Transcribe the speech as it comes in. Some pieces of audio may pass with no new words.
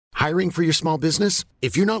Hiring for your small business?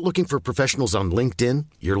 If you're not looking for professionals on LinkedIn,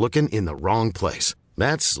 you're looking in the wrong place.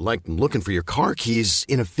 That's like looking for your car keys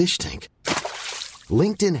in a fish tank.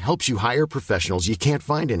 LinkedIn helps you hire professionals you can't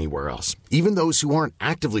find anywhere else, even those who aren't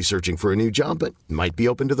actively searching for a new job but might be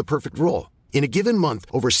open to the perfect role. In a given month,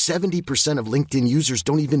 over 70% of LinkedIn users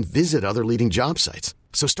don't even visit other leading job sites.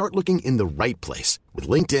 So start looking in the right place. With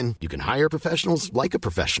LinkedIn, you can hire professionals like a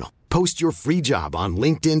professional. Post your free job on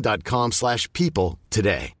linkedin.com/people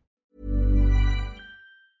today.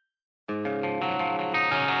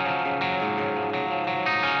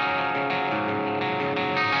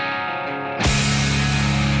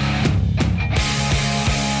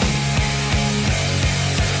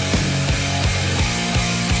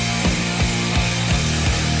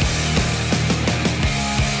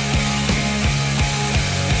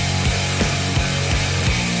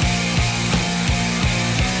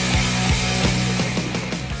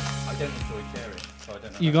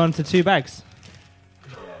 You gone to 2 bags?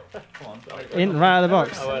 Yeah. Come on. In right out of the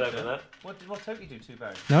box. I won't open that. What totally do 2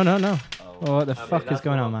 bags? No. Oh. Oh, what the fuck is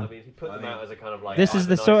going on, man? I mean, if you put them out as a kind of like... This is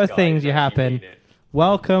the sort of things you happen.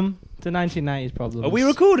 Welcome to 1990s Problems. Are we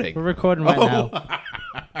recording? We're recording right now.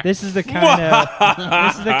 This is the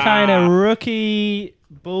kind of rookie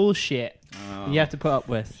bullshit you have to put up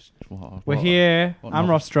with. We're here. I'm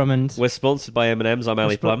Ross Drummond. We're sponsored by M&M's. I'm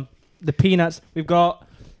Ali Plum. The Peanuts. We've got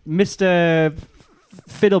Mr.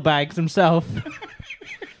 Fiddlebags himself.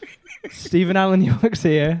 Stephen Allen York's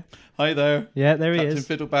here. Hi there. Yeah, there he Captain is.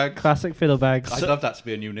 Fiddlebags. Classic Fiddlebags. I'd love that to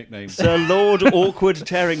be a new nickname. Sir Lord Awkward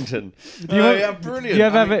Terrington. Yeah, brilliant. Do you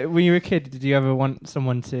ever have it when you were a kid? Did you ever want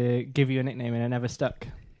someone to give you a nickname and it never stuck?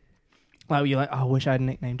 Like you're like, oh, I wish I had a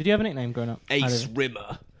nickname. Did you have a nickname growing up? Ace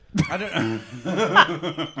Rimmer. I don't.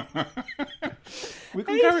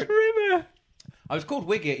 Ace Rimmer. I was called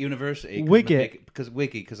Wiggy at university. Wiggy?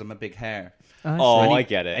 Because I'm a big hair. I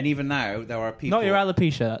get it. And even now, there are people... Not your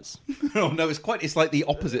alopecia, that's... no, it's like the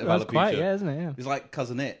opposite of That's alopecia. quite, yeah, isn't it? Yeah. It's like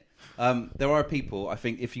Cousin It. There are people, I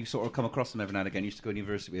think, if you sort of come across them every now and again, you used to go to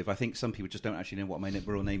university with, I think some people just don't actually know what my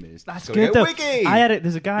real name is. That's so good, though. Wiggy! I had it.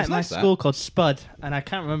 There's a guy It's at my nice, that. school called Spud, and I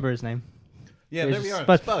can't remember his name. Yeah, there we are.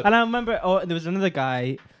 Spud. Spud. And I remember, there was another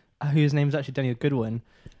guy whose name was actually Daniel Goodwin.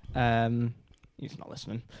 He's not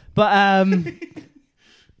listening. But...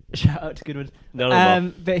 shout out to Goodwin.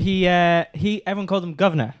 But he everyone called him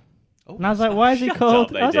Governor. Oh, and I was like, why is he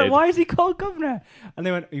called? up, I was they like, did. why is he called Governor? And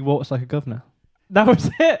they went, he walks like a governor. That was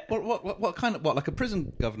it. What kind of... What, like a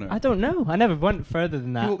prison governor? I don't know. I never went further than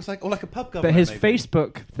He that. walks like... Or like a pub governor, But his maybe.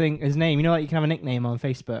 Facebook thing, his name, you know, like you can have a nickname on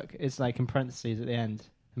Facebook. It's like in parentheses at the end,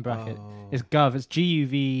 in bracket. It's Gov. It's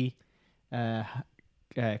G-U-V,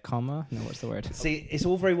 comma. No, what's the word? See, it's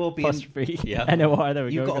all very well being... Apostrophe. Yeah. N-O-R, there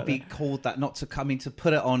we You've go. got to be called that, not to come in to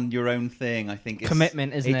put it on your own thing. I think it's,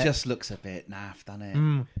 Commitment, isn't it? It just looks a bit naff, doesn't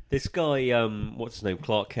it? This guy, what's his name?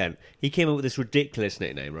 Clark Kent. He came up with this ridiculous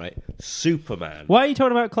nickname, right? Superman. Why are you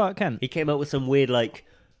talking about Clark Kent? He came up with some weird, like...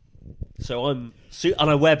 So I'm... and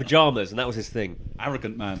I wear pyjamas, and that was his thing.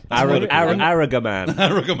 Arrogant man. Arrogant man.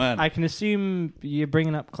 Arrogant man. I can assume you're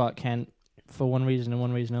bringing up Clark Kent for one reason and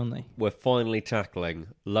one reason only. We're finally tackling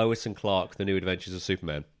Lois and Clark, The New Adventures of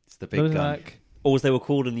Superman. It's the big Those gun. like, Or as they were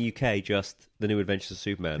called in the UK, just The New Adventures of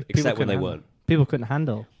Superman, except when they weren't. People couldn't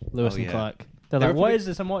handle Lewis and yeah. Clark. They're They like, were what probably- is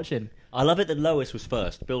this I'm watching? I love it that Lois was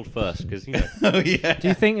first, billed first, because, you know... Oh, yeah. Do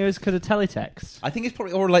you think it was because of teletext? I think it's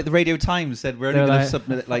probably... Or like the Radio Times said, we're only They're going to like,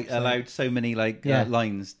 submit, like, allowed so many, like, Yeah.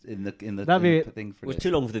 lines in the That'd be- thing for It was this.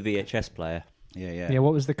 too long for the VHS player. Yeah. Yeah,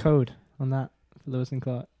 what was the code on that for Lewis and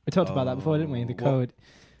Clark? We talked about that before, didn't we? The what? code.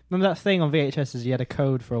 Remember that thing on VHS is you had a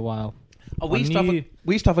code for a while. Oh, we I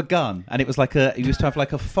used to have a gun, and it was like a. You used to have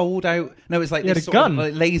like a fold out. No, it was like You had this a sort of, gun?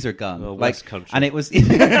 like, laser gun, Oh, like, West Country. and it was.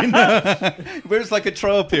 It was like a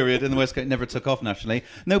trial period in the West Coast. It never took off nationally.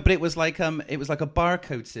 No, but it was like a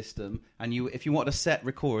barcode system, and if you wanted to set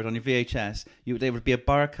record on your VHS, there would be a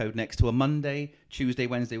barcode next to a Monday, Tuesday,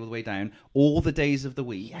 Wednesday, all the way down, all the days of the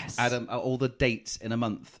week, Yes. add all the dates in a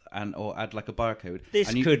month, or add like a barcode. This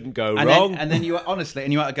And you- couldn't go and wrong. and then you honestly,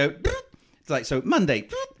 and you had to go. It's like so Monday,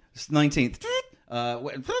 19th.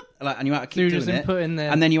 And you had to keep So you doing just it, input in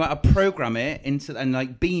there. and then you had to program it into and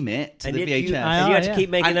like beam it to And the you, VHS. and you had to yeah. keep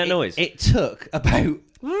making And that noise. It took about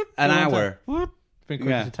an hour. Pretty quick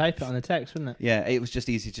Yeah. to type it on the text, wasn't it? Yeah, it was just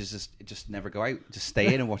easy to just never go out, just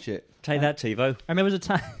stay in and watch it. Take that, TiVo. And there was a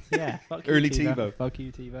time... Yeah, fuck you, Early TiVo. TiVo. Fuck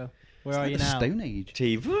you, TiVo. Where It's are like you the now? Stone Age.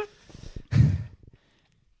 TiVo.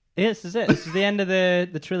 Yes, this is it. This is the end of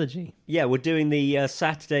the trilogy. Yeah, we're doing the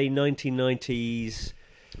Saturday 1990s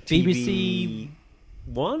BBC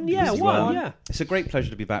One? Yeah, Busy one, one. yeah. It's a great pleasure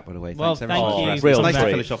to be back, by the way. Well, Thanks, everyone. thank you. It's Real nice to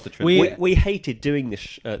treat. finish off the trip. We hated doing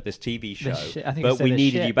this this TV show, I think you but said we the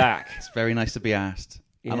needed shit. you back. It's very nice to be asked.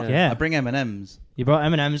 And Yeah. I bring M&M's. You brought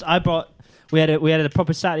M&Ms. I brought. We had a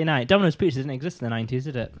proper Saturday night. Domino's Pizza didn't exist in the 90s,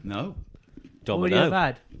 did it? No. What would you have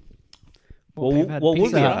had? What would you have would we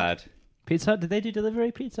Pizza have Hut? had? Pizza Hut? Did they do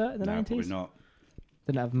delivery pizza in the No, 90s? probably not.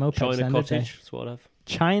 Didn't have mopeds China then, did they? Cottage, that's what I'd have.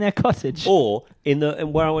 China Cottage. Or in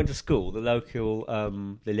where I went to school, the local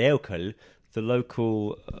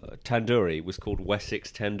tandoori was called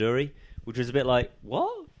Wessex Tandoori, which was a bit like,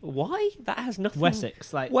 what? Why? That has nothing.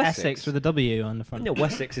 Wessex, like Wessex. Essex with a W on the front. No,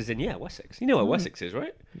 Wessex is in Wessex. You know where Wessex is,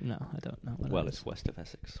 right? No, I don't know. Well, it's west of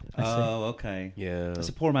Essex. I see. Oh, okay. Yeah. That's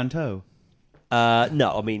a portmanteau.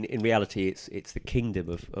 No, I mean in reality, it's the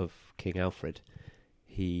kingdom of King Alfred.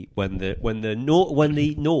 When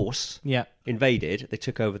the Norse Yeah. invaded, they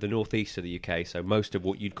took over the northeast of the UK, so most of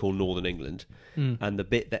what you'd call northern England, and the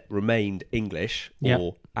bit that remained English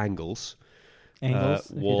or Angles, Angles,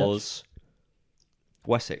 if you're was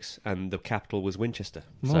Wessex, and the capital was Winchester.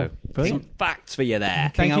 Oh, So brilliant. some facts for you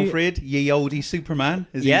there. King Thank you. Alfred, ye oldie Superman,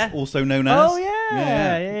 as Yeah. he's also known as. Oh, yeah.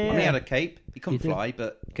 Yeah. And he had a cape. He couldn't He did. fly,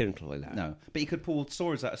 but Couldn't call it that. no. But he could pull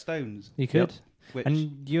swords out of stones. You could. Which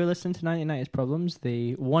And you're listening to 1990s Problems,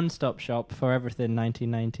 the one-stop shop for everything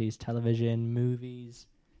 1990s television, movies,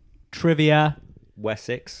 trivia,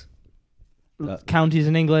 Wessex. counties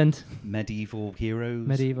in England, medieval heroes.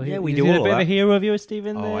 medieval. Yeah, hero- we Is do he a all bit of a that. hero of yours,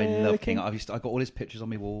 Stephen? Oh, I the love King. King? I got all his pictures on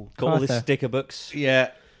my wall. Got all his Cartha. sticker books.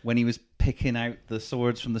 Yeah, when he was picking out the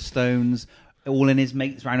swords from the stones, all in his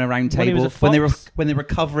mates round a round When he table. was a fox? When they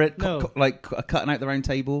recover it, No. cutting out the round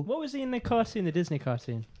table. What was he in the cartoon, the Disney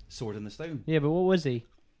cartoon? Sword in the stone. Yeah, but what was he?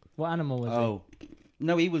 What animal was Oh,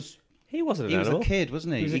 no, he was He wasn't an he was animal. a kid,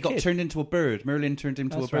 wasn't he? He was He a got kid. turned into a bird. Merlin turned him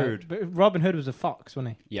he? into a That's right. bird. But Robin Hood was a fox,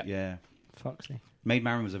 wasn't he? Yeah. Yeah. Foxy. Maid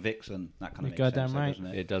Marian was a vixen. That kind of You're makes sense, goddamn right. doesn't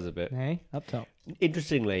it? It does a bit. Hey, up top.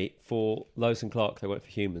 Interestingly, for Lois and Clark, they went for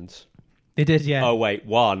humans. They did, yeah. Oh wait,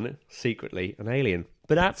 one secretly an alien,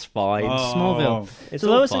 but that's fine. Oh. Smallville. It's So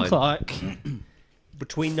all Lois fine. and Clark,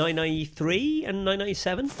 Between 1993 and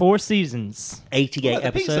 1997, 4 seasons, 88 What, the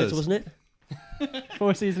episodes, pizzas? wasn't it?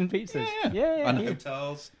 4-season pizzas. Yeah. And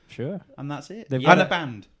hotels, Sure. and that's it. They've And got a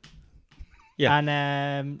band. Yeah.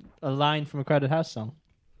 And a line from a Crowded House song.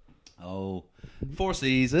 Oh, 4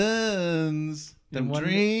 seasons. In Don't one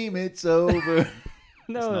dream it's over.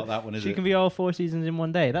 No, It's not that one, is she it? can be all 4 seasons in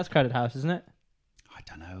one day. That's Crowded House, isn't it? I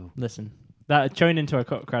don't know. Listen, that join into our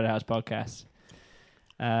Crowded House podcast.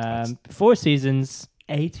 4 seasons,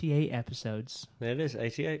 88 episodes. There it is,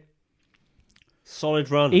 88. Solid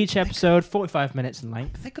run. Each episode 45 minutes in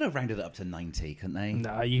length. They could have rounded it up to 90, couldn't they?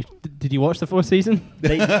 No, did you watch the 4th season?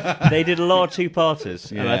 They did a lot of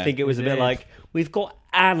two-parters, and I Yeah. think it was a They bit did. like, we've got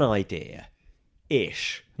an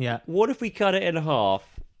idea-ish. Yeah. What if we cut it in half?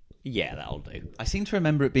 Yeah, that'll do. I seem to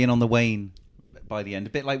remember it being on the wane by the end, a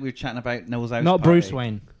bit like we were chatting about Noel's House Not Party. Bruce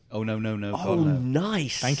Wayne. Oh no, Oh, God, no.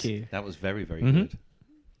 nice. Thank you. That was very, very Mhm. good.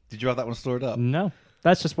 Did you have that one stored up? No.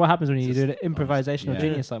 That's just what happens when you Just do an improvisational yeah.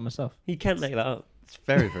 genius like myself. You can't make that up. It's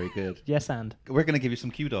very, very good. Yes, and. We're going to give you some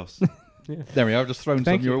kudos. There we are. Just throwing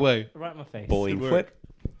Thank some you. your way. Right in my face. Boing Good flip.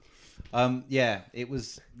 Yeah, it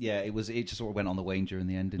was. It just sort of went on the wane during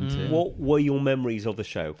the end, didn't it? What were your memories of the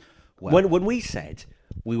show? Well- when we said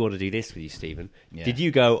we want to do this with you, Stephen, Yeah. did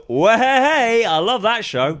you go, "Well, hey, I love that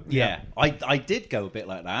show"? Yeah, I did go a bit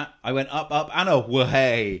like that. I went up, and a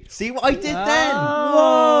whoa-hey. See what I did then?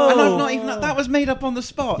 Whoa. And I've not even that was made up on the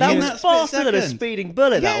spot. That In was that split faster than a second. speeding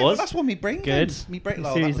bullet. Yeah, that was. but that's what me brain Good. did. Me brain, The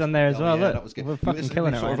that series was- on there as well, Yeah, look. that was good. We're fucking We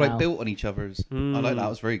killing it sort of right like now. built on each other's. I like that. It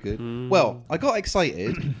was very good. Well, I got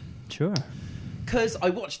excited Sure. because I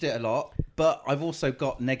watched it a lot, but I've also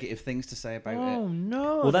got negative things to say about Oh, it.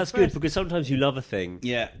 no. Well, that's good because sometimes you love a thing.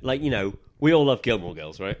 Yeah. Like, we all love Gilmore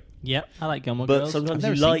Girls, right? Yep, I like Gilmore But Girls. sometimes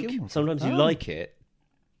I've you never seen Gilmore Girls. sometimes you Oh. like it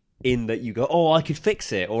in that you go, "Oh, I could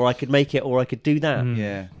fix it, or I could make it, or I could do that."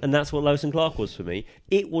 Yeah. And that's what Lois and Clark was for me.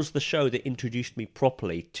 It was the show that introduced me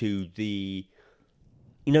properly to the,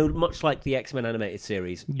 much like the X-Men animated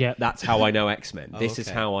series. Yep. That's how I know X-Men. This is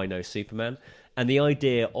okay. how I know Superman. And the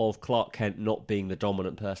idea of Clark Kent not being the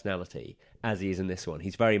dominant personality, as he is in this one.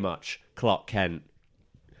 He's very much Clark Kent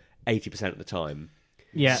 80% of the time.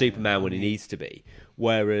 Yeah. Superman when he needs to be.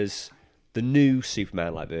 Whereas the new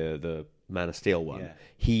Superman, like the Man of Steel one,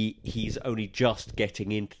 Yeah. he's only just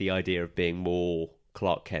getting into the idea of being more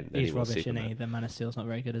Clark Kent than He's he was rubbish, Superman. isn't he? The Man of Steel's not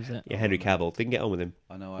very good, is it? Yeah, Henry Cavill. Didn't get on with him.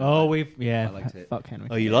 I know. Oh, I yeah. liked it. Fuck Henry.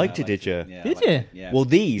 Oh, you Yeah, liked I it, did you? Yeah, I Did liked you? it. Yeah. Well,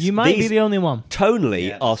 these You might be these the only one. tonally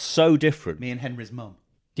Yeah, are so different. me and Henry's mum.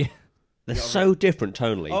 Yeah. They're so different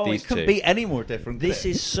tonally. Oh, these it couldn't two. be any more different. could This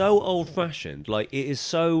it? is so old-fashioned. Like it is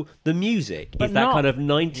so. The music But is that not- kind of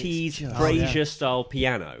 90s It's just- Frasier style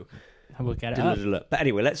piano. I will get it up. But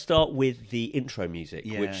anyway, let's start with the intro music,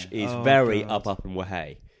 Yeah. which is Oh, very God. up and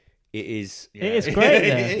wahey. It is. It is great,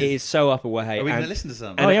 though. It is so up and wahey. Are we going and- to listen to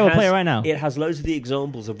some? and Oh, yeah, it we'll play it right now. It has loads of the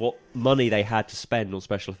examples of what money they had to spend on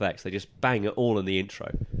special effects. They just bang it all in the intro.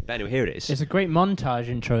 But anyway, here it is. It's a great montage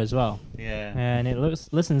intro as well. Yeah. And it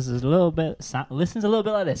listens a little bit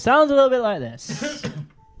like this. Sounds a little bit like this.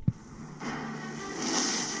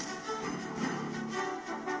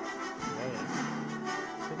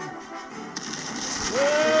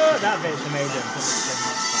 Whoa, that bit's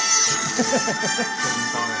amazing.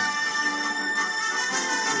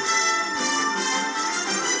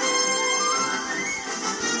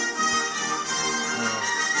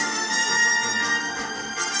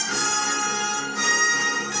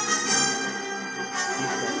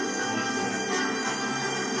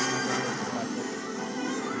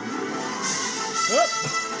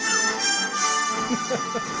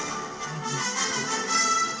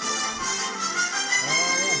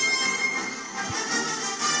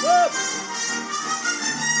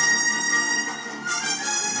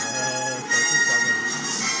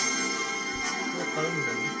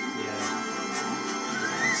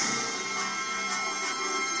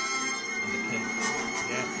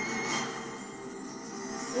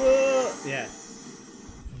 Yeah.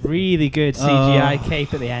 Really good CGI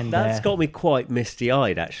cape at the end That's there. got me quite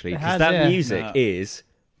misty-eyed, actually, It because has, that yeah. music No. is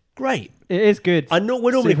great. It is good. We're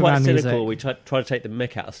normally quite Superman cynical. music. We try to take the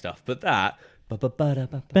mick out of stuff, but that. It's good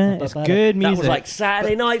That was music. like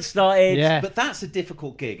Saturday night started. Yeah. But that's a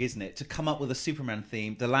difficult gig, isn't it? To come up with a Superman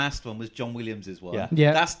theme. The last one was John Williams' one. Yeah.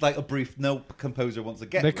 Yeah. That's like a brief no composer wants to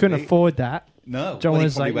get. They couldn't really. afford that. No. John Well, he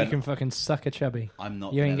was probably like, went, you can fucking suck a chubby. I'm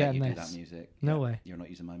not you going ain't to let getting you do this. that music. No Yeah, way. You're not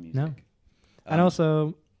using my music. No. And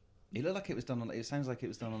also, It looked like it was done on. It sounds like it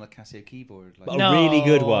was done on a Casio keyboard. Like, But No. a really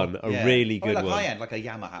good one. A Yeah. really Or good like one. high end, like a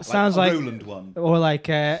Yamaha. Sounds like like- a Roland one. or like,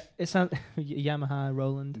 it sounds Yamaha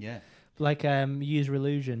Roland, Yeah. like Use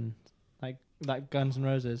Illusion, like Guns N'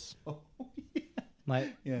 Roses. Oh,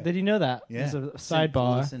 Like, Yeah. did you know that? Yeah. There's a Synth,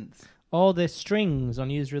 sidebar. synth. All the strings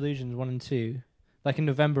on Use Illusions 1 and 2, like in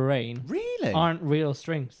November Rain, Really? aren't real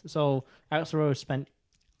strings. So Axl Rose spent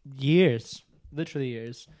years, literally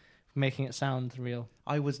years, making it sound real.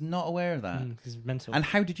 I was not aware of that. It's mental. And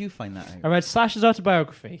how did you find that I out? read Slash's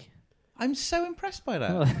autobiography. I'm so impressed by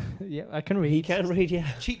that. Well, yeah, I can read. You can read, yeah.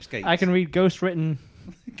 Cheapskate. I can read ghostwritten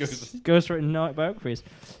autobiographies.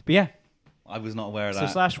 But yeah, I was not aware of so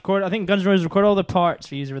that. Slash recorded. I think Guns N' Roses recorded all the parts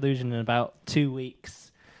for Use Illusion in about 2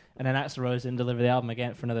 weeks, and then Axl Rose didn't deliver the album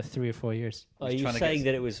again for another 3 or 4 years. Are He's you trying to saying get-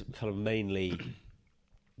 that it was kind of mainly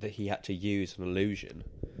that he had to use an illusion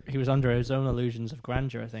He was under his own illusions of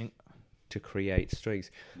grandeur, I think. to create strings?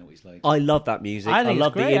 You know what he's like. I love that music. I think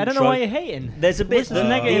love it's great. the intro. I don't know why you're hating. There's a bit What's the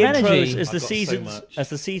negative intros, energy? as I've the got so seasons much. as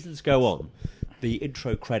the seasons go on. The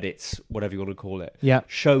intro credits, whatever you want to call it, Yeah.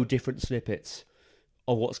 show different snippets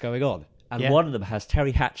of what's going on. And Yeah. one of them has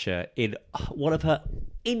Terry Hatcher in one of her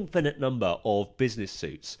infinite number of business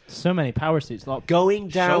suits So many power suits. going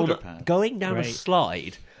down Shoulder pads. a Great.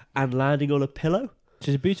 slide and landing on a pillow.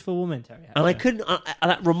 She's a beautiful woman, Terry. And I Hatcher. couldn't. And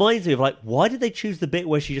that reminds me of like, why did they choose the bit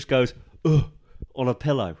where she just goes ugh on a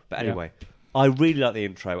pillow? But anyway, I really like the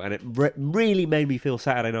intro, and it really made me feel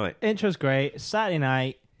Saturday night. Intro's great. Saturday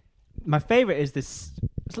night. My favorite is this.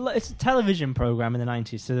 It's a television program in the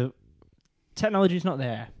 90s, so the technology's not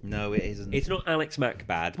there. No, it isn't. It's not Alex Mack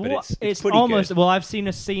bad, but What- it's pretty almost. good. Well, I've seen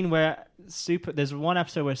a scene where there's one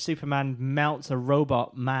episode where Superman melts a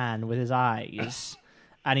robot man with his eyes,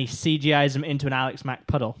 and he CGIs him into an Alex Mack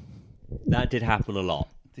puddle. That did happen a lot.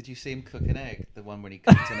 Did you see him cook an egg? The one when he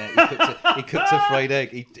cooked an egg. He cooked a fried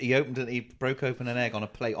egg. He opened it. He broke open an egg on a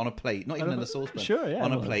plate. Not even in a saucepan. Sure, yeah.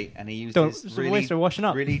 On a plate, and he used It's his a waste of washing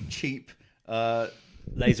up. really cheap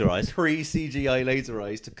Laser eyes. pre-CGI laser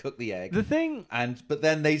eyes to cook the egg. The thing. But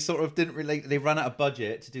then they sort of didn't relate. They ran out of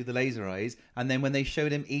budget to do the laser eyes, and then when they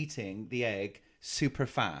showed him eating the egg super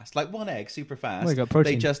fast, like one egg super fast, Oh, you got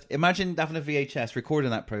protein. they just imagine having a VHS recording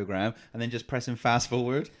that program and then just pressing fast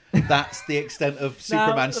forward. That's the extent of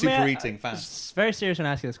Superman Now, super eating fast. It's very serious when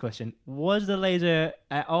I ask you this question. Was the laser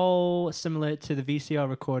at all similar to the VCR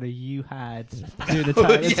recorder you had during the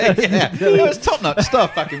time? Yeah. It was top-notch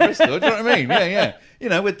stuff back in Bristol. Do you know what I mean? Yeah. You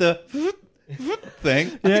know, with the thing. I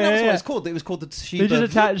think that was what it's called. It was called the They Toshiba. just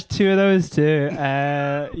attached two of those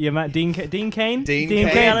to Dean Kane. Dean Kane. Kane.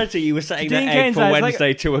 reality, you were setting Dean that egg Kane's for eyes, like-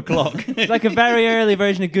 Wednesday, 2 o'clock. It's like a very early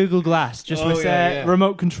version of Google Glass, just Oh, with yeah.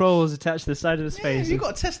 remote controls attached to the side of his Yeah, face. you've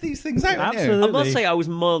got to test these things out, haven't you? Absolutely. I must say, I was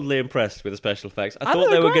mildly impressed with the special effects. I I thought thought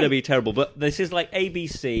they they were were going to great. be terrible, but this is like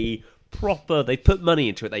ABC proper. They put money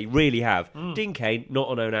into it. They really have. Dean Kane,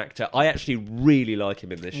 not a known actor. I actually really like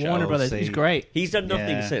him in this show. Warner Brothers, see. he's great. He's done nothing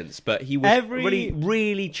Yeah. since, but he was really,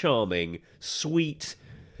 really charming, sweet.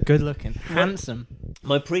 Good looking, handsome.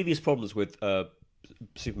 My previous problems with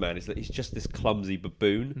Superman is that he's just this clumsy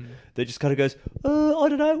baboon that just kind of goes, I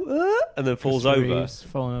don't know, and then falls over. He's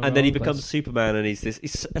falling over And then he all the becomes place. Superman, and he's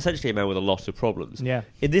essentially a man with a lot of problems. Yeah.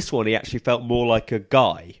 In this one, he actually felt more like a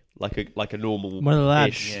guy, like a normal One of the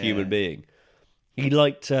lads. ish Yeah. human being. He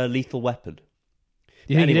liked Lethal Weapon. Do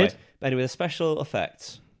you think anyway, he did? Anyway, the special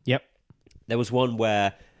effects. Yep. There was one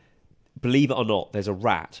where, believe it or not, there's a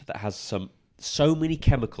rat that has so many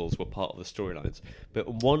chemicals were part of the storylines, but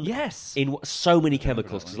one Yes. in so many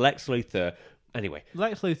chemicals because Lex Luthor. Anyway,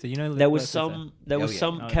 Lex Luthor, you know. there was Lex Luthor.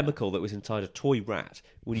 some yeah. chemical that was inside a toy rat.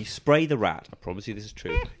 When you spray the rat, I promise you this is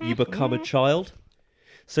true, you become a child.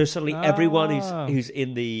 So suddenly everyone Oh. who's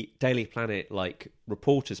in the Daily Planet like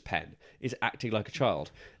reporter's pen is acting like a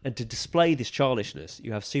child. And to display this childishness,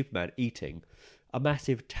 you have Superman eating a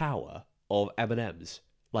massive tower of M&Ms,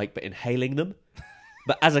 like but inhaling them.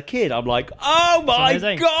 But as a kid, I'm like, oh my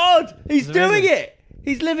amazing. God, he's It's doing amazing. it.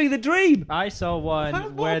 He's living the dream. I saw one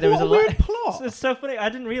What- where what there was a a weird plot. It's so funny. I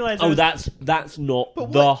didn't realize. Oh, that's not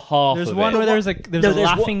But the what- half There's of one it. where there's a No, there's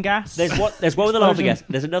laughing one- gas. There's one with a laughing gas. Explosion.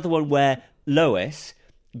 There's another one where Lois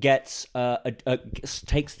gets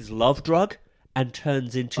takes this love drug and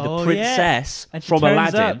turns into the Oh, princess And she from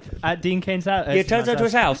turns Aladdin. up at Dean Kane's house. Yeah, it turns out to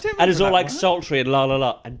his house, don't and it's all remember like that one. sultry and la la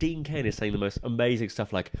la. And Dean Kane is saying the most amazing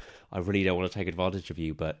stuff, like, "I really don't want to take advantage of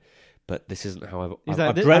you, but this isn't how He's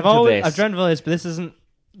I've like, dreamt of this. I've dreamt of this, but this isn't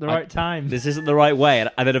the right time. This isn't the right way."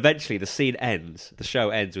 And then eventually the scene ends. The show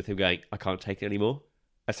ends with him going, "I can't take it anymore.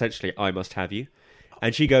 Essentially, I must have you."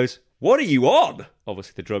 And she goes, "What are you on?"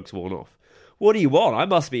 Obviously, the drug's worn off. "What are you on? I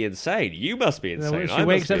must be insane. You must be And insane." then I she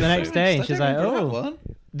wakes must up be the insane." next day and I she's don't like, remember that "Oh, one.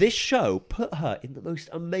 This show put her in the most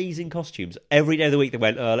amazing costumes. Every day of the week they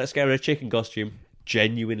went, let's get her a chicken costume.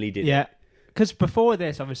 Genuinely did yeah." it. Because before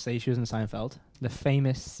this, obviously, she was in Seinfeld. The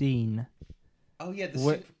famous scene Oh yeah,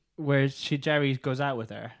 where Jerry goes out with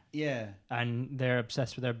her yeah. and they're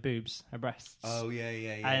obsessed with her boobs, her breasts. Oh yeah.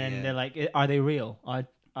 And they're like, "Are they real? Are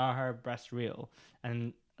her breasts real?"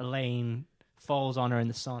 And Elaine falls on her in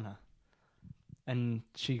the sauna, and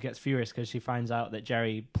she gets furious because she finds out that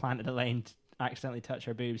Jerry planted Elaine to accidentally touch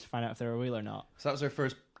her boobs to find out if they were real or not. So that was her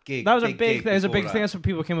first gig. That was a big gig thing. It was a before big that. thing. That's what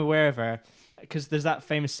people became aware of her, because there's that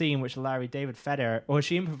famous scene which Larry David fed her, or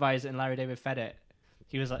she improvised it and Larry David fed it.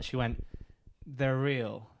 He was like, she went, "They're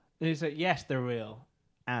real." And he's like, "Yes, they're real.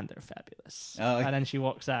 And they're fabulous." Oh, and then she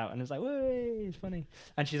walks out, and it's like, "Whoa, it's funny."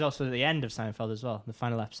 And she's also at the end of Seinfeld as well, the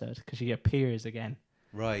final episode, because she appears again.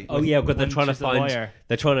 Right. Oh yeah, but they're when trying to she's the find. lawyer.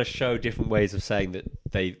 They're trying to show different ways of saying that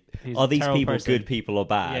He's are a these terrible people person. good people or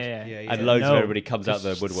bad. Yeah. And loads of No, everybody comes out the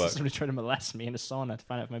because woodwork. Somebody tried to molest me in a sauna to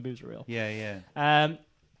find out if my boobs were real. Yeah.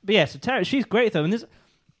 But yeah, so Tara, she's great though, and this.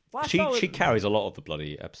 what I thought She was- carries a lot of the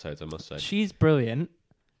bloody episodes, I must say. She's brilliant,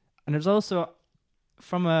 and there's also,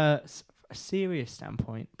 from a serious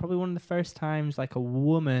standpoint, probably one of the first times like a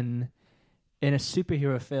woman in a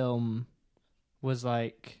superhero film was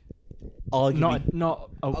like Arguably, not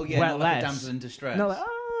a Oh yeah. wet Not like a less. damsel in distress. Not like,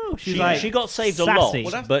 oh, she's she, like she got saved a sassy. lot, Well,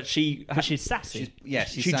 that's- but she but she's sassy. She's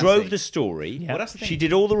she sassy. drove the story. Yeah. Well, that's the thing. She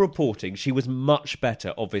did all the reporting. She was much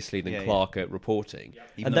better, obviously, than Yeah, Clark at reporting.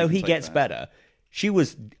 Even And though though he he can gets take that. better, she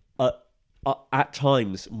was at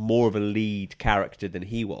times more of a lead character than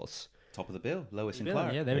he was. Top of the bill, Lois and Yeah,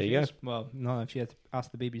 Clark. yeah, there There she you go. is. Well, no, if she had to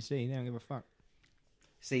ask the BBC, they don't give a fuck.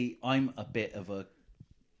 See, I'm a bit of a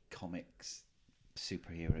comics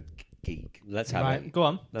superhero geek. Let's have Right, it. go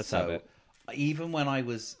on. Let's have So it. even when I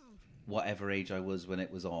was whatever age I was when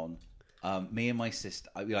it was on, me and my sister,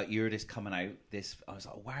 I'd be like, Eurydice coming out. I was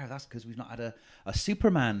like, wow, that's because we've not had a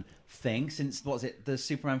Superman thing since, what was it, the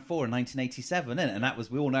Superman 4 in 1987, innit? And that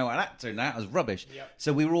was, we all know how that turned out. It was rubbish.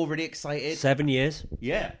 So we were all really excited. 7 years.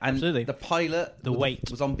 Yeah, and Absolutely. the pilot The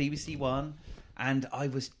Wait. was on BBC One, and I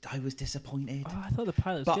was disappointed. Oh, I thought the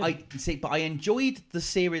pilot was But good. I enjoyed the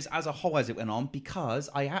series as a whole as it went on because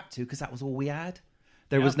I had to, because that was all we had.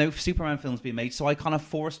 There was no Superman films being made, so I kind of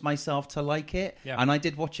forced myself to like it, Yeah. and I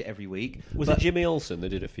did watch it every week. Was But it Jimmy Olsen that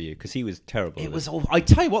did it for you? Because he was terrible. It in was all. I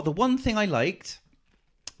tell you what, the one thing I liked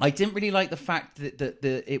I didn't really like the fact that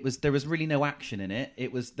there was really no action in it.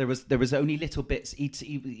 There was only little bits.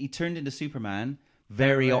 He turned into Superman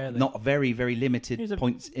not very limited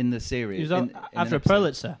points in the series. He was after a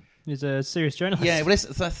Pulitzer. He's a serious journalist. Yeah, well,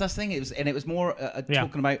 that's the thing. It was more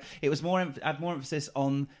talking about. It was had more emphasis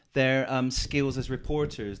on their skills as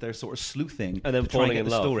reporters, their sort of sleuthing, and then to try and falling get in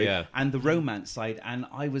the love, story, yeah. and the romance side. And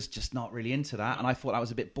I was just not really into that, and I thought that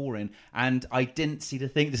was a bit boring. And I didn't see the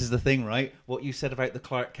thing. This is the thing, right? What you said about the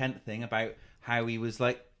Clark Kent thing, about how he was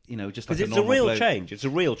like, just like because it's a real change. It's a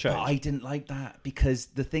real change. But I didn't like that because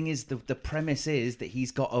the thing is, the premise is that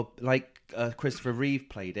he's got Christopher Reeve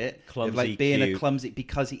played it, clumsy, like being cute. a clumsy,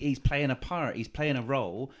 because he's playing a part, he's playing a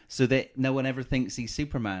role, so that no one ever thinks he's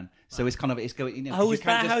Superman. So it's kind of going. Oh, is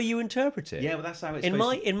that how you interpret it? Yeah, well, that's how it's in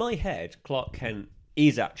my head. Clark Kent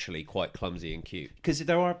is actually quite clumsy and cute because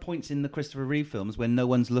there are points in the Christopher Reeve films when no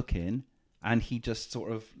one's looking. And he just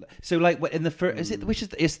sort of in the first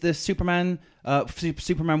it's the Superman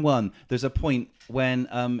Superman 1. There's a point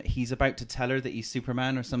when he's about to tell her that he's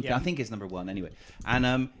Superman or something. Yeah. I think it's number 1 anyway.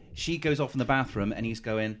 And she goes off in the bathroom and he's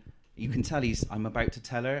going. You can tell I'm about to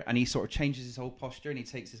tell her, and he sort of changes his whole posture and he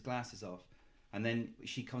takes his glasses off. And then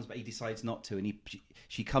she comes back. He decides not to, and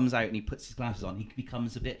she comes out and he puts his glasses on. He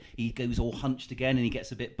becomes he goes all hunched again, and he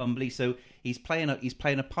gets a bit bumbly. So he's playing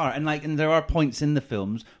a part, and there are points in the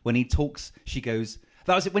films when he talks. She goes,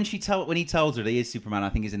 that was it when he tells her that he is Superman. I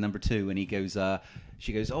think is in number 2, and he goes,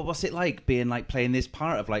 she goes, oh, what's it like being like playing this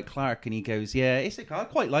part of like Clark? And he goes, yeah, I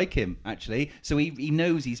quite like him actually. So he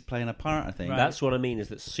knows he's playing a part. I think that's what I mean is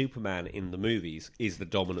that Superman in the movies is the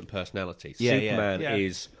dominant personality. Yeah, Superman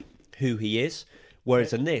is who he is,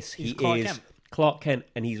 whereas in this he is Clark Kent,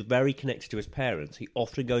 and he's very connected to his parents. He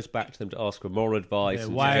often goes back to them to ask for moral advice. They're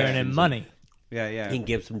wiring him money. Yeah. He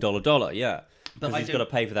gives them $, yeah. Because he's got to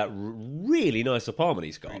pay for that really nice apartment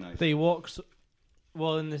he's got. Nice. He walks.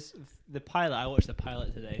 Well, in the pilot, I watched the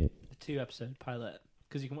pilot today, the 2-episode pilot,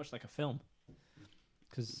 because you can watch like a film.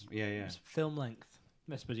 Because it's film length.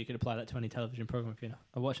 I suppose you could apply that to any television program if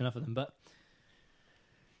I watch enough of them, but.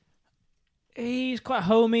 He's quite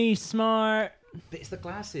homey, smart. But it's the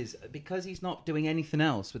glasses, because he's not doing anything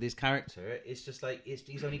else with his character. It's just like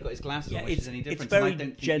he's only got his glasses on, which is any different. It's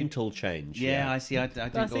very gentle change. Yeah, I see. I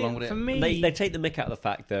don't go along with it. For me, they take the mick out of the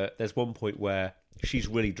fact that there's one point where she's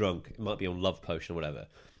really drunk. It might be on Love Potion or whatever.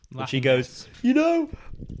 And she goes,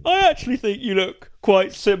 I actually think you look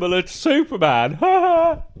quite similar to Superman.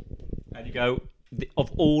 And you go,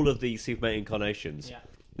 of all of these Superman incarnations,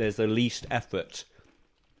 there's the least effort.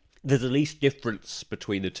 There's the least difference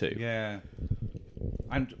between the two. Yeah.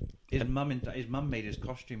 And his mum made his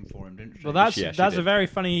costume for him, didn't she? Well, that's a very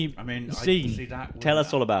funny scene. Tell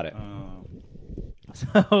us all about it.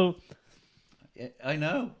 So... I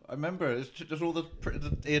know. I remember. It's just all the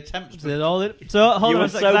attempts. So hold on a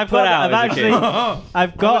second.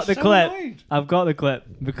 I've got the clip. I've got the clip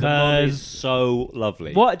because it's so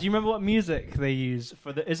lovely. What do you remember? What music they use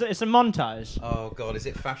for the? It's a montage. Oh God, is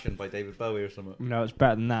it Fashion by David Bowie or something? No, it's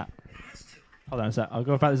better than that. Hold on a sec. I'll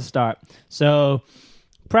go back to the start. So,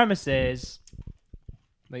 premise is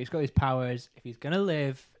that he's got these powers. If he's gonna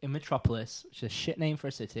live in Metropolis, which is a shit name for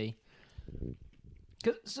a city.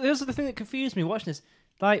 So this is the thing that confused me watching this.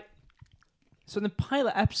 So in the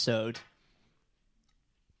pilot episode,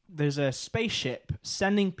 there's a spaceship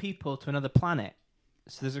sending people to another planet.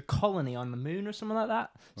 So there's a colony on the moon or something like that.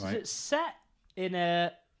 So is it set in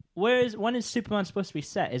a... When is Superman supposed to be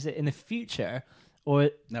set? Is it in the future? Or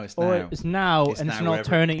no, it's now. Or it's now, and it's an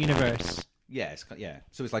alternate universe. Yeah,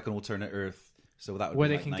 so it's like an alternate Earth. So that would where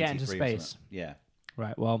be they like can get into space. Yeah.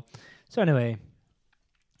 Right, well... So anyway...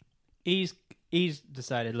 He's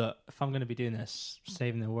decided, look, if I'm going to be doing this,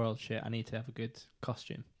 saving the world shit, I need to have a good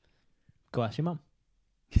costume. Go ask your mum.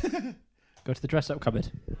 Go to the dress-up cupboard.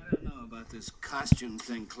 I don't know about this costume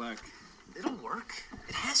thing, Clark. It'll work.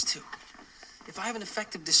 It has to. If I have an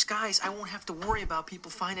effective disguise, I won't have to worry about people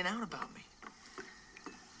finding out about me.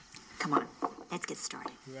 Come on, let's get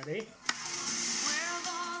started. You ready?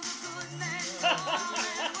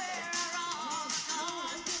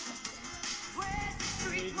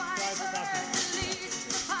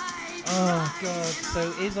 Oh God!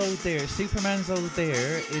 So his old dear, Superman's old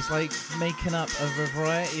dear, is like making up a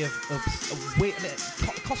variety of weird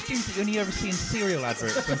costumes that you only ever see in cereal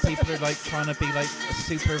adverts when people are like trying to be like a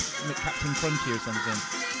super Captain Crunchy or something,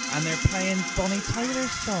 and they're playing Bonnie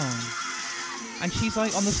Tyler's song, and she's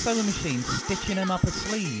like on the sewing machine stitching him up a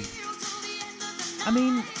sleeve. I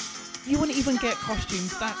mean, you wouldn't even get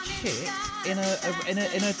costumes that shit in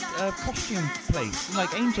a costume place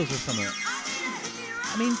like Angels or something.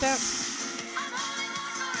 I mean, that's...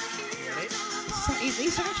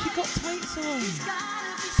 He's actually got tights on.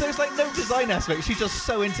 So it's like no design aspect. She's just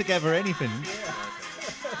sewing together anything.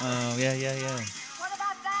 Oh, yeah. What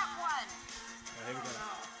about that one?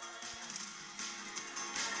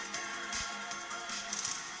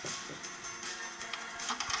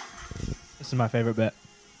 This is my favourite bit.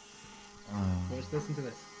 Let's listen to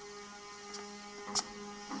this.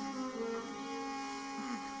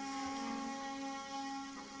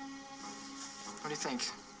 What do you think?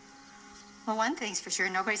 Well, one thing's for sure,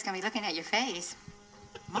 nobody's going to be looking at your face.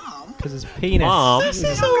 Mom? Because his penis. Mom. This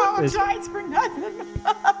is for nothing.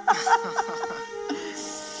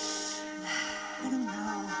 I don't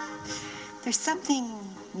know. There's something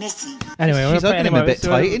missing. Anyway, She's hugging him a bit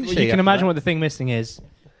tight, isn't she, You can after imagine that? what the thing missing is.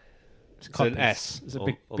 It's a cod an piece. S It's a on-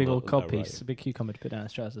 big, on big the- old on cod that piece. right. It's a big cucumber to put down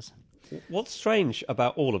his trousers. What's strange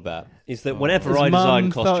about all of that is that whenever His I design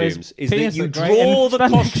mum thought his costumes, is that penis you looked great draw in the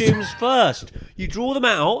spandex. costumes first. You draw them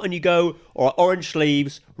out and you go, all right, orange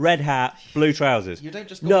sleeves, red hat, blue trousers. You don't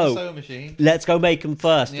just go no, to the sewing machine. let's go make them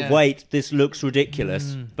first. Yeah. Wait, this looks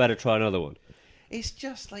ridiculous. Better try another one. It's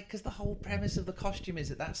just like because the whole premise of the costume is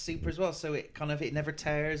that that's super as well, so it never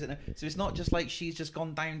tears. So it's not just like she's just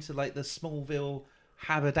gone down to like the Smallville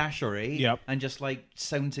haberdashery Yep. and just like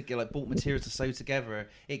sewn together, like bought materials to sew together.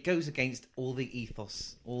 It goes against all the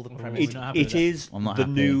ethos, all the premise. We're not happy with It that. is I'm not the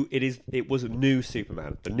happy. new. It was a new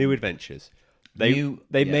Superman, the new adventures. They Yeah.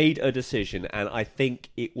 made a decision, and I think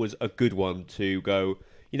it was a good one to go.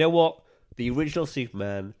 You know what? The original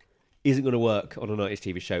Superman isn't going to work on a 90s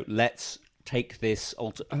TV show. Let's take this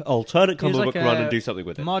alternate He was comic like book run a and do something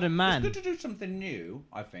with it. Modern man. It's good to do something new.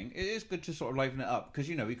 I think it is good to sort of liven it up because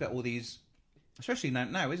you've got all these, especially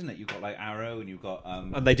now, isn't it? You've got like Arrow and you've got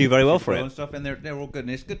And they do very well for Supergirl it. and stuff, and they're all good. And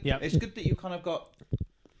it's good. Yep. It's good that you kind of got.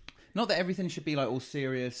 Not that everything should be like all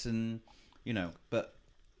serious and but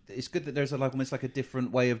it's good that there's almost like a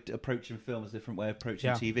different way of approaching films, a different way of approaching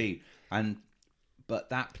Yeah. TV. But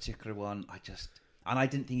that particular one, I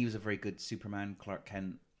didn't think he was a very good Superman Clark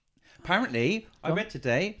Kent. Apparently, I read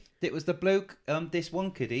today that it was the bloke, this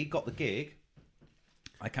one kiddie got the gig.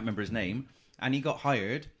 I can't remember his name, and he got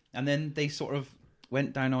hired, and then they sort of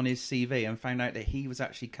went down on his CV and found out that he was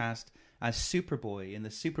actually cast as Superboy in the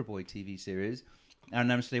Superboy TV series. And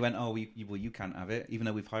then so they went, "Oh, you can't have it, even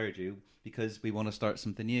though we've hired you because we want to start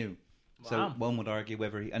something new." So Wow. one would argue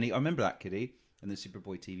whether I remember that kiddie in the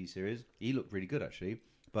Superboy TV series. He looked really good actually,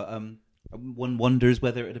 but one wonders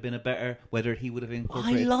whether it would have been whether he would have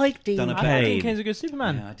incorporated. like Dean done a I better- think Kane. Kane's a good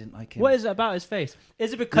Superman. Yeah, I didn't like him. What is it about his face?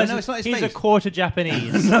 Is it because No, it's not his he's face. a quarter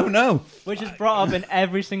Japanese? No. Which is brought up in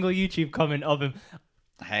every single YouTube comment of him.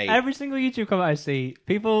 Hey, Every single YouTube comment I see,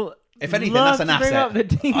 people. If anything, love that's an to bring asset. up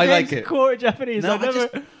that Dean I like Kane's it. quarter Japanese. No, I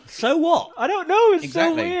never. So what? I don't know. It's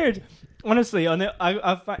Exactly. so weird. Honestly, on the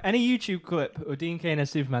any YouTube clip of Dean Cain as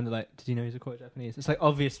Superman, they're like, "Did you know he's a quarter Japanese?" It's like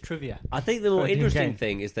obvious trivia. I think the more For Dean interesting Cain.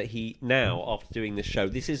 thing is that he now, after doing this show,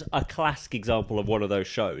 this is a classic example of one of those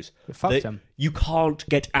shows. It fucked that him. You can't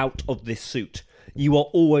get out of this suit. You are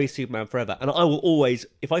always Superman forever. And I will always,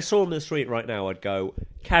 if I saw him in the street right now, I'd go,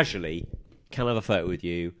 casually, can I have a photo with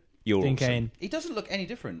you? You're Dean awesome. Cain. he doesn't look any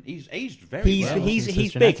different. He's aged very He's well. he's It's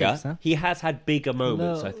he's his bigger. genetics, huh? He has had bigger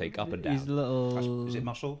moments, I think, up and He's a down. little. Is it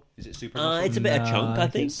muscle? Is it super muscle? It's a bit of chunk, I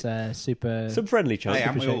think. It's super. Some friendly chunk. Hey,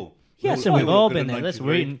 aren't we Super all? Yeah, We so we've we all good been at there. Let's 93.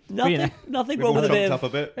 we're eating. Nothing We've wrong all with a bit chunked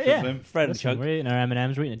of up a bit. Yeah. Slim. friendly Listen, chunk. we're eating our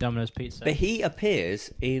M&Ms. We're eating a Domino's pizza. But he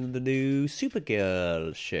appears in the new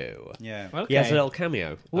Supergirl show. Yeah. Okay. He has a little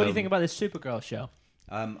cameo. What do you think about this Supergirl show?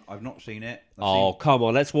 I've not seen it. Oh, come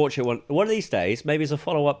on. Let's watch it one of these days. Maybe it's a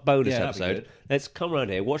follow-up bonus Yeah, that'd be episode. good. Let's come around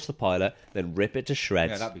here, watch the pilot, then rip it to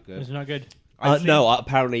shreds. Yeah, that'd be good. It's not good. No,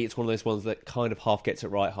 apparently it's one of those ones that kind of half gets it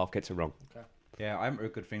right, half gets it wrong. Yeah, I haven't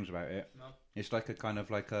heard good things about it. No. It's like a kind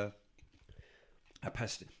of like a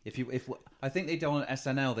pastiche. If I think they did on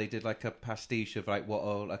SNL, they did like a pastiche of like what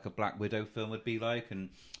like a Black Widow film would be like, and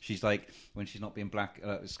she's like when she's not being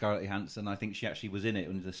Scarlett Johansson. I think she actually was in it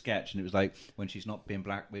in the sketch, and it was like when she's not being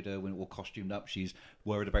Black Widow, when all costumed up, she's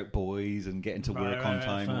worried about boys and getting to work on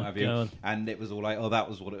time and what have you. God. And it was all like, oh, that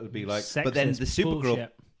was what it would be like. But then Sexist the Supergirl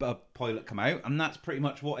bullshit. pilot come out, and that's pretty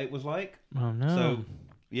much what it was like. Oh no. So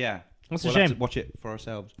yeah, That's a we'll have shame. to watch it for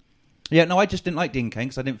ourselves. Yeah, no, I just didn't like Dean Cain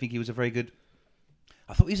because I didn't think he was a very good.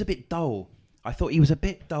 I thought he was a bit dull.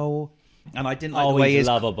 And I didn't like the way he's his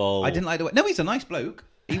lovable. I didn't like the way. No, he's a nice bloke.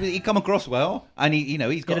 He come across well, and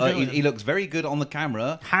he's got Get a bit with he looks very good on the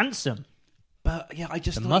camera. Handsome. But yeah, I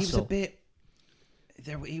just The thought muscle. he was a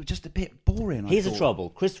bit. He was just a bit boring. Here's the thought. trouble.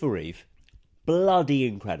 Christopher Reeve, bloody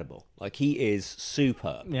incredible. Like, he is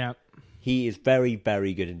superb. Yeah. He is very,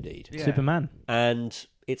 very good indeed. Yeah. Superman. And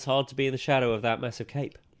it's hard to be in the shadow of that massive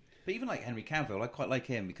cape. But even like Henry Cavill, I quite like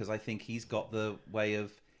him because I think he's got the way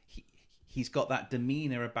of he's got that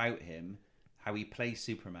demeanor about him, how he plays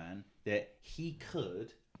Superman, that he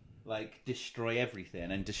could like destroy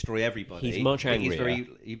everything and destroy everybody. He's much angrier.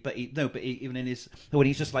 Even in his when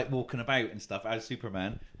he's just like walking about and stuff as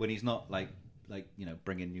Superman, when he's not like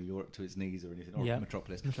bringing New York to its knees or anything, or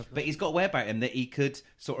Metropolis. But he's got a way about him that he could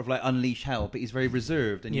sort of like unleash hell, but he's very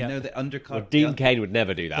reserved, and you know that undercut. Well, Dean Cain would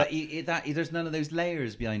never do that. But there's none of those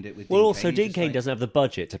layers behind it. With Well, Dean also Cain. Dean Cain doesn't have the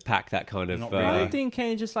budget to pack that kind of. Not really. Dean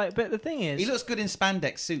Cain just like, but the thing is, he looks good in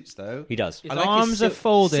spandex suits though. He does. his I like his arms are silk-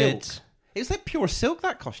 folded. silk. It was like pure silk,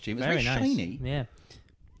 that costume. It was very nice. shiny. Yeah.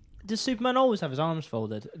 Does Superman always have his arms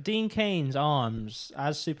folded? Dean Cain's arms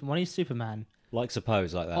as Superman, when he's Superman, Like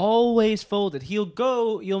suppose like that. always folded.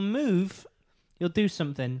 You'll move, you'll do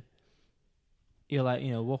something.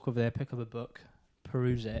 You'll walk over there, pick up a book,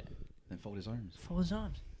 peruse it, Then fold his arms. fold his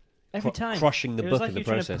arms. Every time. Crushing the it was book like in the he was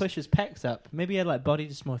trying process. to push his pecs up. Maybe he had like body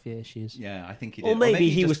dysmorphia issues. Yeah, I think he did. Or maybe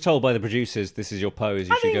he just- was told by the producers, "This is your pose.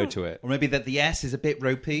 You should go to it." Or maybe that the S is a bit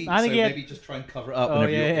ropey. I think so he had- maybe just try and cover it up Oh,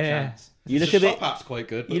 whenever you yeah, get the yeah. chance. You The look a bit- top up's quite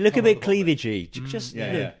good. You but look a cover bit the bottom. cleavagey. Just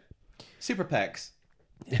Yeah. Super pecs.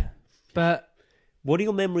 But What are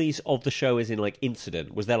your memories of the show as in like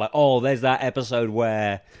incident? Was there like, oh, there's that episode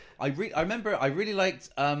where I remember I really liked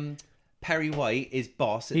Perry White, his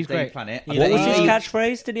boss at He's Daily great. Planet. He's what was his He-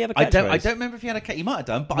 catchphrase? Did he have a I catchphrase? don't remember if he had a cat. He might have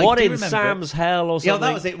done, but What I do in remember. Sam's hell or something? Yeah,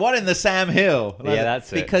 that was it. What in the Sam Hill? Yeah,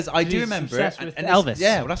 that's it. Because I do He's remember obsessed with and Elvis.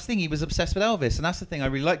 Yeah, well, that's the thing. He was obsessed with Elvis, and that's the thing I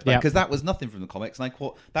really liked about it, Yeah. because that was nothing from the comics, and I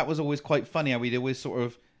thought that was always quite funny how we'd always sort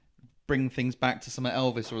of bring things back to something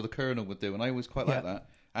Elvis or the Colonel would do, and I always quite like that.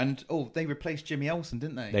 And they replaced Jimmy Olsen,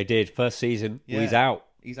 didn't they? They did. First season, Yeah. he's out.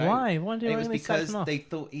 He's out. Why? Why do It you was only sack because him off? they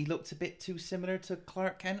thought he looked a bit too similar to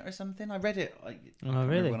Clark Kent or something. I read it. I can't Oh,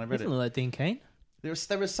 remember really? when I He read doesn't it. look like Dean Cain. There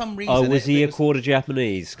was some reason. Oh, was he it a quarter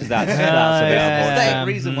Japanese? Because that's a bit yeah. There's of a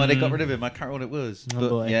reason why they got rid of him. I can't remember what it was. Oh, But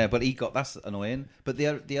boy. yeah, but that's annoying. But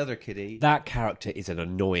the other kiddie. That character is an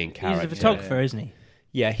annoying character. He's a photographer, isn't he?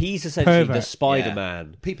 Yeah, he's essentially the Pervert.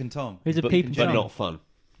 Spider-Man, Peeping Tom. He's a but, peeping but Tom. not fun.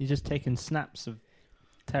 He's just taking snaps of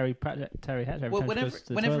Terry Hatcher. Well,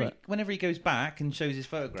 Whenever whenever he goes back and shows his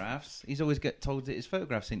photographs, he's always get told that his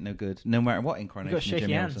photographs ain't no good, no matter what incarnation of shaky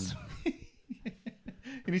Jimmy hands. Olsen.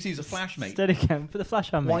 You need to use a flash, mate. Steady cam. Put the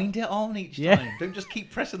flash on, mate. Wind it on each Yeah. time. Don't just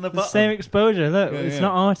keep pressing the The button. same exposure. Look, Yeah, it's yeah.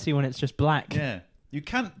 not arty when it's just black. Yeah. You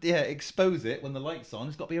can't expose it when the light's on.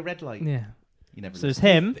 It's got to be a red light. Yeah. You never So it's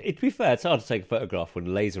listen. him. To be fair, it's hard to take a photograph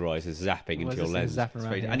when laser eyes is zapping into What's your this thing lens. zapping It's around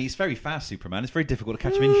very- here? and he's very fast, Superman. It's very difficult to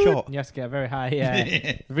catch him in shot. You have to get a very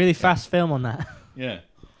high, really fast film on that. Yeah.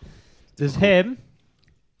 There's him.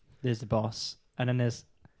 There's the boss, and then there's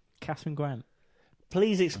Catherine Grant.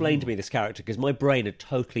 Please explain to me this character because my brain had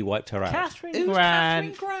totally wiped her out. Catherine Who's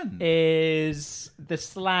Grant Catherine Grant? is the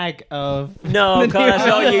slag of. No, the can't new-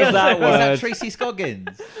 not use that Was that word. Tracy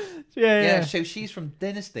Scoggins? Yeah, Yeah, so she's from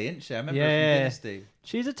Dynasty, isn't she? I remember her Yeah. from Dynasty.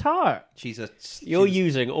 She's a tart. You're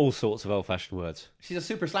using all sorts of old-fashioned words. She's a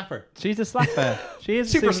super slapper. She's a slapper. She is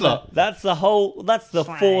a Super slut. That's the whole. That's the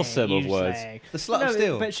Slag, foursome of you words. slag. The slut No, of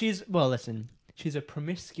steel. But she's listen. She's a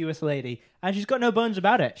promiscuous lady, and she's got no bones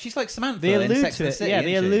about it. She's like Samantha They in allude Sex to and it. the City, Yeah,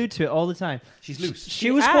 they isn't she? allude to it all the time. She's loose. She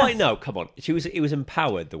was asked- quite no. Come on, she was. It was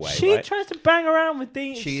empowered the way. She right? tries to bang around with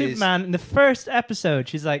She Superman in the first episode.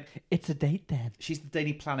 She's like, "It's a date, then." She's the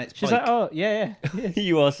Daily Planet's She's bike. like, "Oh, yeah, yeah."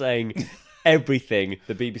 You are saying everything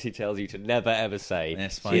the BBC tells you to never ever say.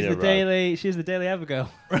 Yes, fine. She's in a the row. daily. She's the Daily Evergirl.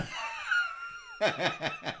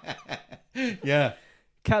 Yeah.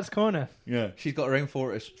 Cat's Corner. Yeah. She's got her own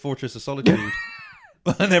Fortress of Solitude.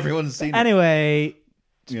 And everyone's seen it. Anyway,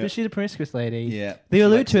 Yeah. but she's a promiscuous lady. Yeah. They She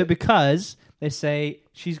allude likes to it because they say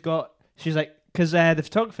she's like, because the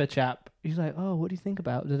photographer chap, he's like, "Oh, what do you think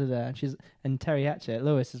about da da da?" And Terry Hatcher,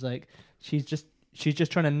 Lois is like, she's just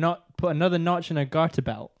trying to not put another notch in her garter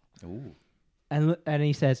belt. Ooh. And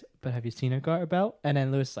he says, "But have you seen her garter belt?" And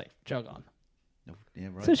then Lois is like, "Jog on." Oh, yeah,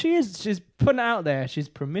 right. So she's putting it out there. She's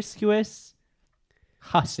promiscuous,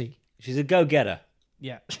 hussy. She's a go-getter.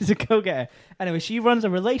 Yeah, she's a go-getter. Anyway, she runs a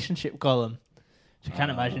relationship column. She can't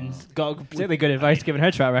imagine got particularly good advice given her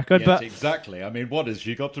track record, Yes, but exactly. I mean, what has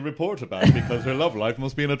she got to report about? Because her love life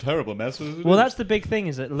must be in a terrible mess. As it well, is. that's the big thing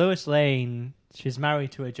is that Lois Lane, she's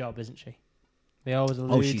married to her job, isn't she? They always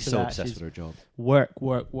allude Oh, she's to so that. obsessed She's with her job. work.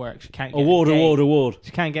 She can't get Award, a date. award.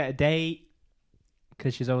 She can't get a date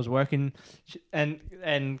because she's always working.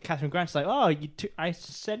 And Catherine Grant's like, "Oh, I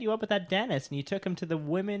set you up with that Dennis, and you took him to the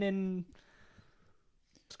Women in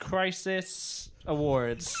Crisis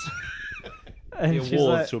Awards." And The she's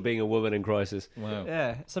awards like- for being a woman in crisis. Wow.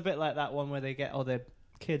 yeah, it's a bit like that one where they get all the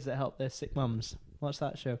kids that help their sick mums. What's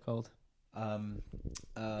that show called?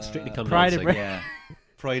 Strictly Come Pride Dancing. and Yeah.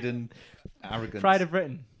 Pride and arrogance. Pride of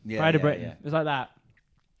Britain. Yeah, Pride of yeah, Britain. yeah. It was like that.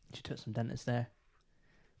 She took some dentists there.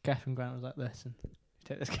 Catherine Grant was like this, and she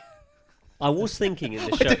took this. I was thinking in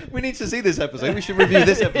the show, We need to see this episode. We should review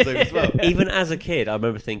this episode as well. even as a kid, I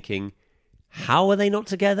remember thinking, how are they not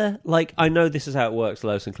together? Like, I know this is how it works,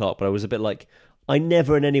 Lois and Clark, but I was a bit like, I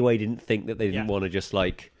never in any way didn't think that they didn't want to just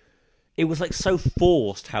like. It was like so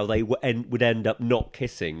forced how they would end up not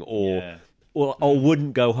kissing, or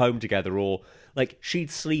wouldn't go home together, or like she'd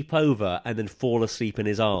sleep over and then fall asleep in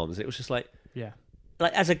his arms. It was just like, Yeah.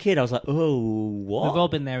 like as a kid, I was like, oh, what? We've all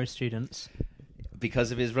been there as students.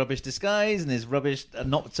 Because of his rubbish disguise and his rubbish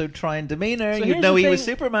not so trying demeanour, So you'd here's know the he was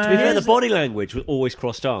thing- Superman. To be fair, the body language was always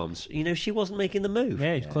crossed arms. You know, she wasn't making the move.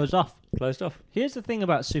 Yeah, he's closed off. Closed off. Here's the thing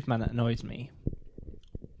about Superman that annoys me.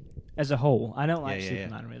 As a whole, I don't like Yeah.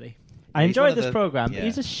 Superman really. Yeah, I he's one enjoyed of this the- program, yeah. but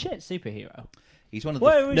he's a shit superhero. He's one of the...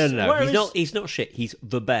 Where is- No. where He's is- not. He's not shit. He's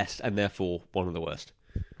the best, and therefore one of the worst.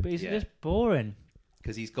 But he's Yeah. just boring.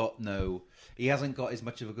 Because he's got no... He hasn't got as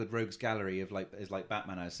much of a good rogues gallery of like as like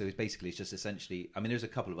Batman has. So it's just essentially... I mean, there's a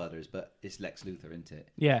couple of others, but it's Lex Luthor, isn't it?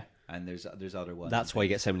 Yeah. And there's other ones. That's why you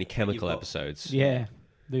get so many chemical got- episodes. Yeah.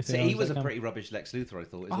 Luther So he owns was a that pretty rubbish Lex Luthor, I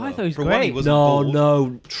thought. As Oh, well. I thought he was For one, he great. wasn't No, bald.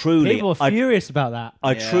 no, truly. People were furious about that.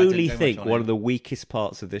 I Yeah, I truly didn't go think much on one him. of the weakest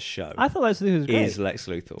parts of this show I thought Lex Luthor was great. is Lex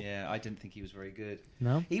Luthor. Yeah, I didn't think he was very good.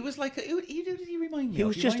 No? He was like... Who did he remind me He of?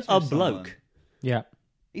 was just reminds me a of someone. bloke. Yeah.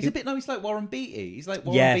 He's a bit... No, he's like Warren Beatty. He's like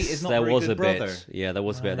Warren Beatty's Yes, not there very was good a brother. bit. Yeah, there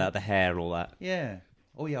was a bit of that, the hair and all that. Yeah.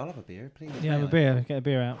 Oh, yeah, I'll have a beer, please. Yeah, have a Hang on. beer. Get a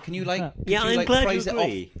beer out. Can you like? Yeah. could Yeah, you, I'm like, glad you prise it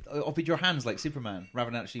agree. off with your hands like Superman,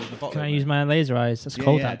 rather than actually using a bottle. Can I opener? use my laser eyes? That's Yeah,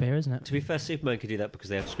 cold, yeah. that beer, isn't it? To be fair, Superman could do that because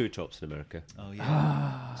they have screw tops in America. Oh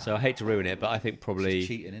yeah, So I hate to ruin it, but I think probably He's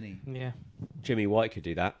cheating, isn't he? Yeah. Jimmy White could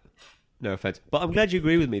do that. No offense, but I'm glad you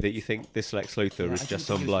agree with me that you think this Lex Luthor Yeah, is I just didn't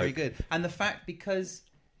some think he was very bloke. good, and the fact because.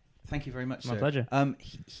 Thank you very much, My sir. pleasure.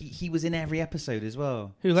 He was in every episode as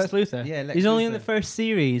well. Who, Lex Luthor? Yeah, Lex He's only in Luthor. the first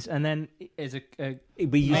series, and then is a But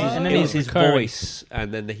he uses, And then it he was his recurring. voice,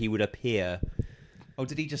 and then he would appear. Oh,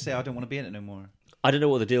 did he just say I don't want to be in it no more? I don't know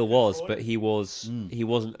what the deal was, but he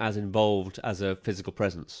wasn't as involved as a physical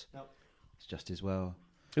presence. It's just as well.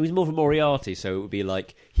 It was more of a Moriarty, so it would be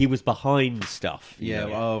like he was behind stuff. you Yeah.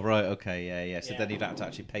 know? Oh right. Okay. Yeah. So then you'd have to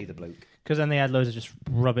actually pay the bloke. because then they had loads of just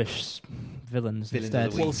rubbish villains Villains instead.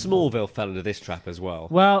 of the Well, Smallville fell into this trap as well.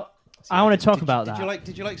 Well, I want to talk about Did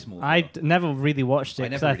that. you like Smallville? I never really watched it. I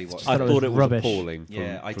 'cause never really watched just I thought thought it was rubbish. appalling. From,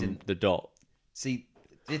 Yeah, I from didn't. the dot. See,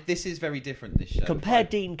 this is very different. This show. Compare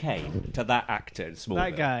Dean Cain to that actor in Smallville.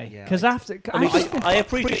 That guy. Yeah, Because I- after. I mean, just- I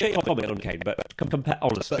appreciate your comment on Cain, but compare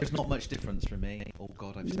honestly. But there's not much difference for me. Oh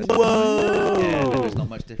God, I've said Whoa! Yeah, no, there's not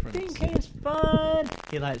much difference. Dean Cain's fun.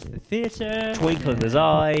 He likes the theatre. Twinkle in his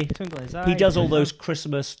eye. Twinkle in his eye. He does all those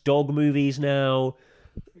Christmas dog movies now.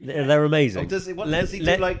 They're amazing. Oh, does he- what let, does he do,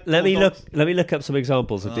 let- like, let me bulldogs? look. Let me look up some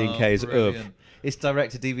examples of Dean Oh, Cain's brilliant. oof. It's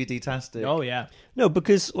direct to DVD tastic. Oh yeah. No,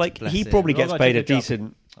 because like Bless he him. probably Oh, gets that's paid a a good job.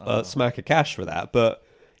 decent smack of cash for that, but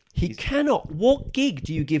he cannot. What gig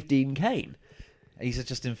do you give Dean Cain? He's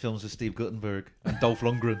just in films with Steve Guttenberg and Dolph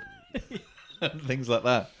Lundgren and things like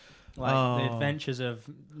that. Like Oh. the Adventures of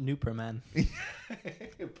Nooperman.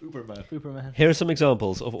 Pooperman. Nooperman. Here are some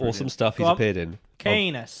examples of awesome stuff he's Go on. appeared in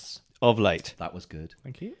Canis. of late. That was good.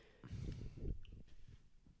 Thank you.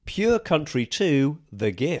 Pure Country 2,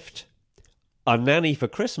 The Gift. A Nanny for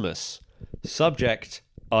Christmas. Subject,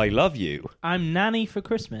 I Love You. I'm nanny for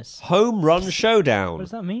Christmas. Home Run What Showdown.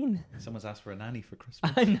 does that mean? Someone's asked for a nanny for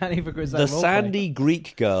Christmas. I'm nanny for Christmas. The That's role play. Sandy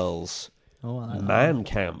Greek Girls. Oh, I like that. Man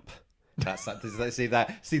Camp. That's see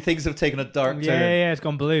that. See, things have taken a dark Yeah, turn. yeah, it's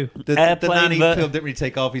gone blue. The Airplane nanny ver- film didn't really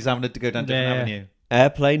take off. He's having to go down a different Yeah, yeah. avenue.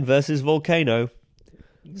 Airplane versus Volcano.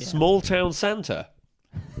 Small Town Santa.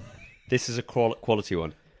 This is a quality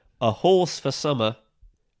one. A Horse for Summer.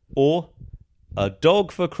 Or A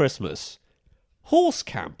Dog for Christmas. Horse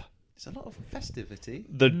Camp. It's a lot of festivity.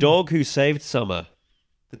 The Dog Who Saved Summer.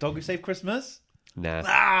 The Dog Who Saved Christmas. Nah.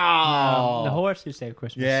 Oh, The horse who saved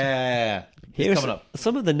Christmas. yeah. Here's It's coming up.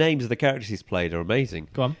 some of the names of the characters he's played are amazing.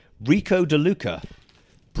 Go on. Rico DeLuca.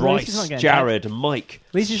 Well, at least he's not Bryce, getting Jared, Mike,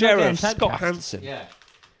 At least he's not Sheriff, getting Scott typecast. Hansen, Yeah.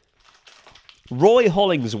 Roy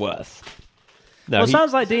Hollingsworth. No, Well, it he-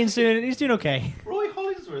 sounds like Dean's doing. He's doing okay. Roy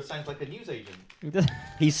Hollingsworth sounds like a newsagent. Did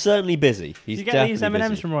he's certainly busy. He's you get definitely these M&Ms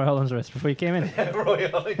busy. from Roy Hollingsworth before you came in? Roy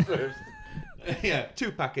Hollingsworth. Yeah,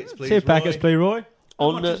 2 packets, please. 2 packets, please, Roy. How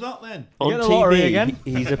On much the- is that then? On Get the lottery TV, again.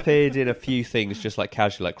 he's appeared in a few things, just like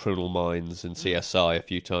casually, like Criminal Minds and CSI a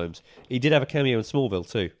few times. He did have a cameo in Smallville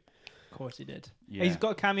too. Of course he did. Yeah. He's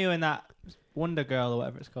got a cameo in that Wonder Girl or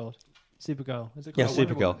whatever it's called. Supergirl. Is it Yeah, called?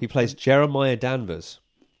 Supergirl. He plays Jeremiah Danvers,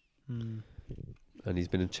 and he's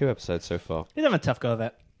been in 2 episodes so far. He's having a tough go of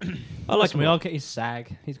it. I like Listen, we him. all get his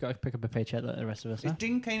SAG. He's got to pick up a paycheck like the rest of us. Is Huh?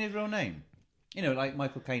 Dean Cain his real name? You know, like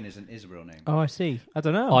Michael Caine isn't his real name. Oh, I see. I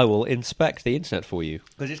don't know. I will inspect the internet for you.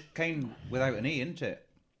 Because it's Cain without an E, isn't it?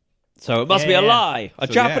 So it must be a Yeah. lie. A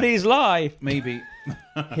So, Japanese lie. Maybe.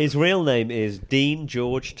 His real name is Dean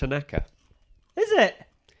George Tanaka. Is it?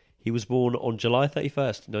 He was born on July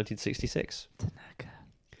 31st, 1966.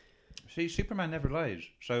 See, Superman never lies.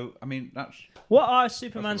 So, I mean, that's... What are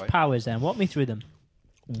Superman's right. powers then? Walk me through them.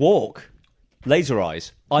 Walk, laser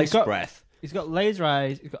eyes, ice got- breath. He's got laser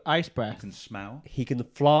eyes. He's got ice You breath. can smell. He can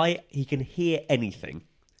fly. He can hear anything.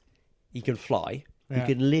 He can fly. Yeah.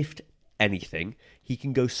 He can lift anything. He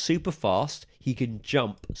can go super fast. He can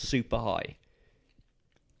jump super high.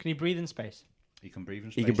 Can he breathe in space? He can breathe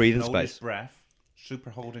in space. He can breathe in hold his space. breath. Super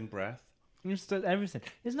holding breath. He just does everything.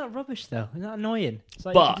 Isn't that rubbish though? Isn't that annoying? It's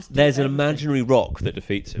like you But just do there's an everything. imaginary rock that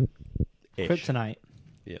defeats him. Ish. Kryptonite.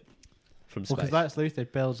 Yep. From Well, space. because Lex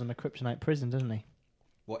Luthor builds on a kryptonite prison, doesn't he?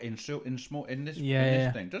 What, in this Yeah, in this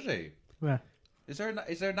yeah. thing, does he? Yeah. Is there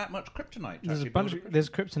that much kryptonite? to There's a actually bunch. build Of, there's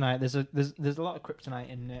kryptonite. There's a lot of kryptonite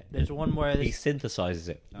in it. There's one where He this synthesizes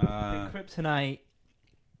it. the kryptonite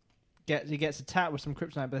he gets attacked with some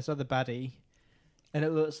kryptonite by this other baddie, and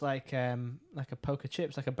it looks like a poke of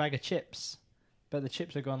chips, like a bag of chips, but the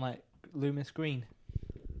chips are gone like luminous green,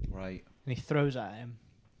 Right. and he throws at him,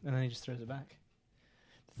 and then he just throws it back.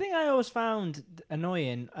 The thing I always found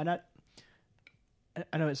annoying, and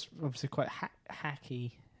I know it's obviously quite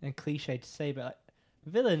hacky and cliche to say, but like,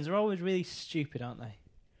 villains are always really stupid, aren't they?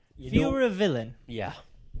 If you were a villain, Yeah.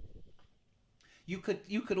 You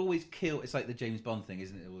could always kill. It's like the James Bond thing,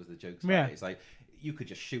 isn't it? Always the jokes. Yeah. About it. It's like you could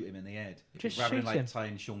just shoot him in the head, Just rather than shoot like him.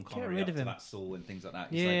 tying Sean Connery rid up of to him. that saw and things like that.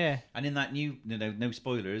 It's Yeah. Like, and in that new, no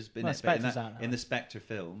spoilers, but in, Well, it, but in, Spectre's that, out now. in the Spectre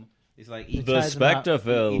film, it's like he, The ties him up. Spectre he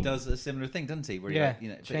film. does a similar thing, doesn't he? Where Yeah, he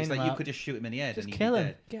like, but chain it's like him you up. could just shoot him in the head just and he'd kill be him,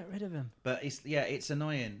 dead. get rid of him. But it's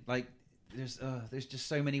annoying. Like there's just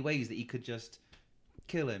so many ways that you could just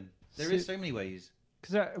kill him. There is so many ways.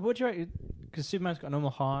 Because what do you reckon? Because Superman's got a normal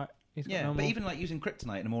heart. He's got Yeah, normal... but even like using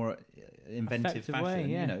kryptonite in a more inventive Effective fashion, way,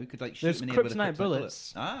 yeah. you know, you could like shoot There's him in the head with a kryptonite kryptonite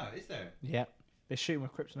bullets. bullet. Ah, is there? Yeah, they shoot him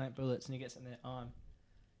with kryptonite bullets, and he gets it in the arm.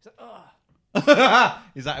 He's like, oh.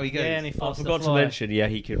 Is that how he goes? Yeah, and he I falls forgot the to floor. mention, yeah,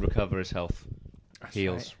 he can recover his health.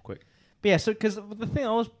 Heals right. quick. But yeah, so because the thing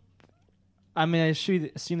I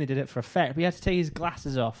assume they did it for effect, but he had to take his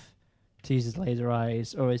glasses off to use his laser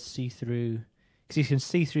eyes or his see-through, because he can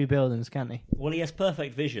see through buildings, can't he? Well, he has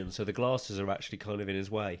perfect vision, so the glasses are actually kind of in his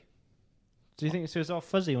way. Do you think so? It's all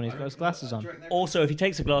fuzzy when he's got his glasses on. Also, if he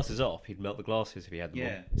takes the glasses off, he'd melt the glasses if he had them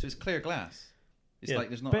Yeah, so it's clear glass. It's Yeah. like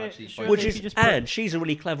there's not But actually. sure, on. Which if is, you just put- and she's a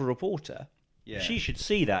really clever reporter. Yeah. She should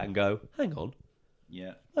see that and go, hang on,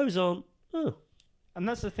 Yeah. those aren't. Oh, And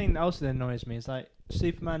that's the thing that also annoys me is like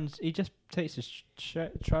he just takes his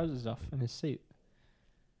trousers off and his suit.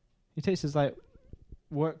 He takes his like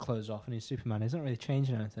work clothes off and he's Superman. He's not really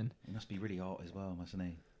changing anything. He must be really hot as well, mustn't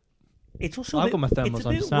he? it's also. I've a got my bit, thermals it's a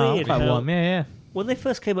on bit just now. I'm weird quite how- warm. Yeah. When they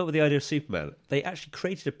first came up with the idea of Superman, they actually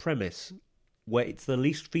created a premise where it's the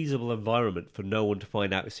least feasible environment for no one to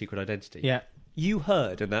find out his secret identity. Yeah. You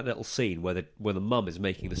heard in that little scene where the mum is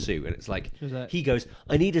making the suit, and it's like Who's that? he goes,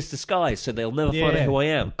 "I need his disguise so they'll never find Yeah. out who I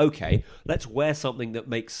am." Okay, let's wear something that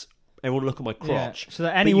makes everyone look at my crotch, So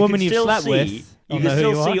that But any you woman can you've still slept see, with you will can know who still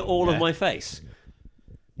you see are. all Yeah. of my face.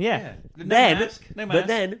 Yeah. No then, mask. No but mask.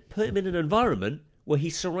 then put him in an environment where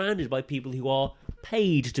he's surrounded by people who are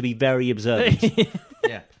paid to be very observant.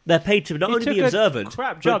 Yeah. They're paid to not He only took be a observant,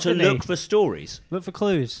 crap but job, to didn't he? look for stories. Look for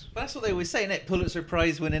clues. But that's what they always say, innit? Pulitzer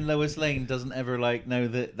Prize winning Lois Lane doesn't ever like know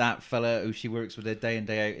that fella who she works with day in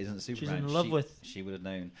day out isn't Superman. in love with. She would have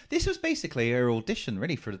known. This was basically her audition,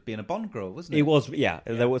 really, for being a Bond girl, wasn't it? It was, yeah,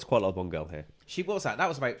 there was quite a lot of Bond girl here. She was that. That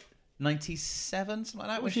was about 97, something like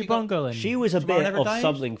that. What when was she got- Bond girl in? She was a Tomorrow bit Never of Dies?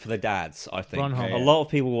 something for the dads, I think. Ron Howard. A lot of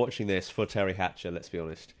people watching this for Terry Hatcher, let's be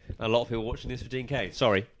honest. And a lot of people watching this for Dean Cain.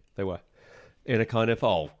 Sorry, they were. In a kind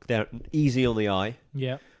of, they're easy on the eye.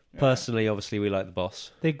 Yeah. Personally, obviously, we like the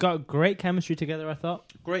boss. They got great chemistry together, I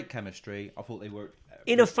thought. Great chemistry. I thought they were.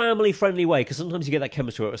 In a family-friendly way, because sometimes you get that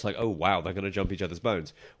chemistry where it's like, oh, wow, they're going to jump each other's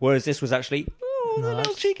bones. Whereas this was actually, a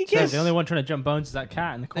little cheeky So kiss. the only one trying to jump bones is that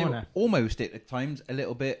cat in the They were corner. almost at times a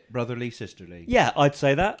little bit brotherly, sisterly, Yeah, I'd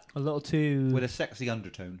say that. A little too. with a sexy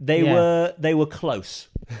undertone. Yeah. They were close.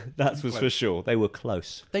 That was for Close. sure. They were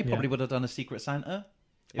close. They probably would have done a Secret Santa.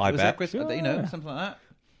 If I it was bet. at Christmas, Sure. you know, something like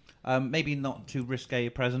that. Maybe not too risque a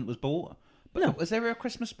present was bought. But was there a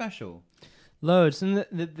Christmas special? Loads. And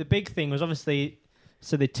the big thing was obviously,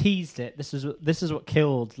 so they teased it. This is what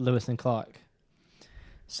killed Lewis and Clark.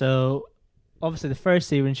 So obviously the first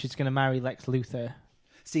scene when she's going to marry Lex Luthor.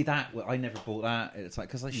 See that? Well, I never bought that. It's like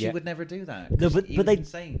because she Yeah. would never do that. No, 'cause but he was they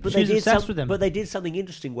insane. but She's they did obsessed with him. But they did something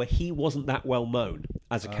interesting where he wasn't that well known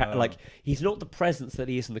as a cat. Like he's not the presence that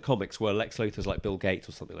he is in the comics, where Lex Luthor's like Bill Gates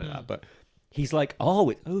or something like that. But he's like,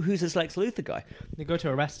 who's this Lex Luthor guy? They go to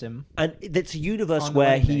arrest him. And it's a universe On the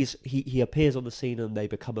where wedding he appears on the scene and they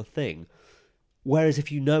become a thing. Whereas if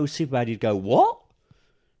you know Superman, you'd go, what?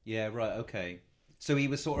 Yeah, right, okay. So he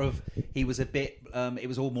was a bit. It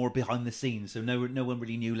was all more behind the scenes, so no one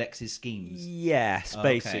really knew Lex's schemes. Yes, Okay.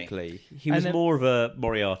 basically. He And was then- more of a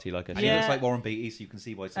Moriarty, like I And said. he Yeah. looks like Warren Beatty, so you can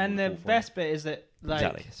see why. someone And would the fall for him. best bit is that, like,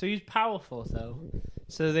 Exactly. so he's powerful, though.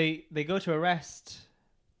 So they go to arrest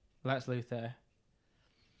Lex Luthor,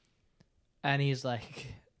 and he's like,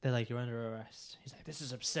 they're like, you're under arrest. He's like, this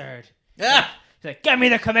is absurd. Ah! He's like, get me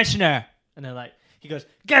the commissioner, and they're like, he goes,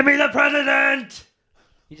 get me the president.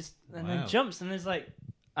 He just and Wow. then jumps, and there's like,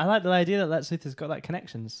 I like the idea that Lex Luthor's got like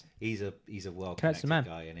connections. He's a well Connects connected the man.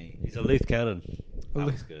 guy, and He's a Luth cannon. that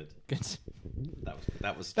was good. Good.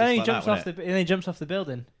 That was. Then just he like jumps that, off wasn't and then he jumps off the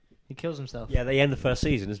building. He kills himself. Yeah, they end the first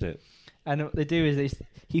season, isn't it? And what they do is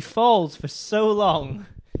he falls for so long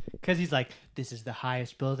because he's like, this is the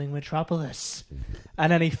highest building metropolis. And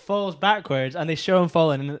then he falls backwards and they show him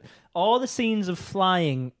falling. And all the scenes of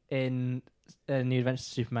flying in New Adventures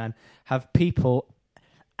of Superman have people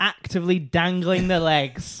actively dangling their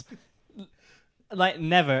legs. Like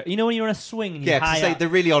never. You know when you're on a swing and you're Yeah, high because up? they're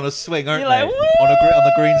really on a swing, aren't You're they? like, On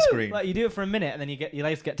the green screen. Like you do it for a minute and then your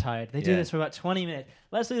legs get tired. They do Yeah. this for about 20 minutes.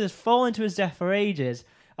 Let's do this fall into his death for ages,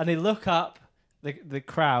 and they look up the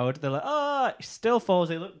crowd. They're like, oh, he still falls.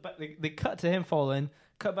 They look back. They cut to him falling.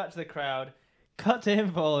 Cut back to the crowd. Cut to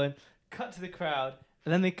him falling. Cut to the crowd.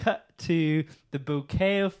 And then they cut to the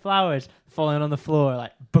bouquet of flowers falling on the floor,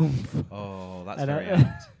 like boom. Oh, that's And very I-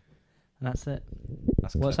 apt. And that's it.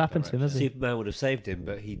 That's What's clever happened to him, direction. has he? Superman would have saved him,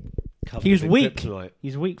 but he covered He was in weak. kryptonite.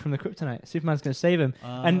 He's weak from the kryptonite. Superman's going to save him.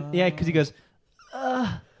 And yeah, because he goes,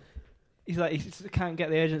 he's like, he can't get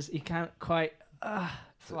the urgency. He can't quite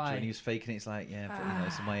fly. When he was faking it, it's like, yeah, but,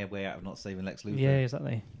 it's my way out of not saving Lex Luthor. Yeah,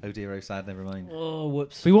 exactly. Oh dear, oh sad, never mind. Oh,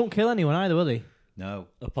 whoops. But he won't kill anyone either, will he? No.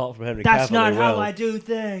 Apart from Henry That's Cavill, not they how will. I do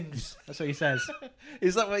things. That's what he says.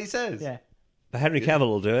 Is that what he says? Yeah. But Henry Cavill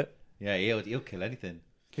will do it. Yeah, he'll kill anything.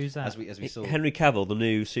 Who's that? As we saw. Henry Cavill, the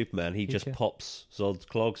new Superman, he just kill- pops Zod's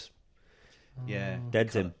clogs, Yeah.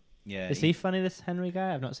 deads him. Yeah. Is he funny, this Henry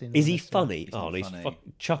guy? I've not seen Is the he rest of it. funny? He's Oh, not he's funny.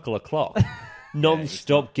 fucking chuckle o'clock.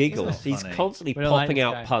 Non-stop giggles. not He's funny. constantly We don't like popping this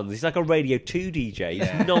out guy. puns. He's like a Radio 2 DJ.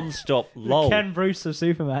 Yeah. He's non-stop lol. Ken Bruce of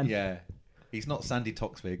Superman. Yeah. He's not Sandy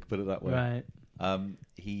Toksvig, put it that way. Right. When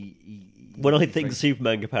I he's think very-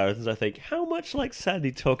 Superman comparisons, I think, how much like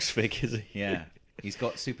Sandy Toksvig is he? Yeah. He's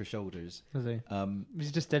got super shoulders. Was he? Um,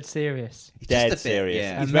 He's just dead serious. he's Dead just a bit, serious.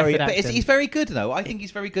 Yeah. He's He's very, method but acting. he's very good though. I think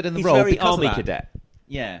he's very good in the He's role very because army of that. cadet.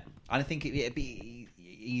 Yeah, and I think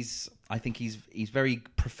he's very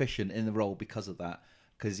proficient in the role because of that.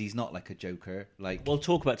 Because he's not like a Joker. Like, We'll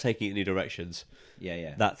talk about taking it in new directions.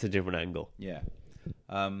 yeah. That's a different angle. Yeah.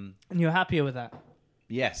 And you're happier with that?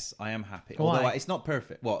 Yes, I am happy. Why? Although it's not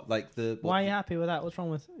perfect. What, like the? What, Why are you happy with that? What's wrong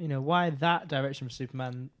with, why that direction for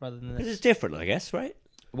Superman rather than Because this? it's different, I guess, right?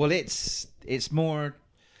 Well, it's more.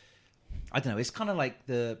 I don't know. It's kind of like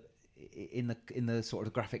in the sort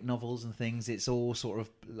of graphic novels and things. It's all sort of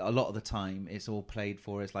a lot of the time. It's all played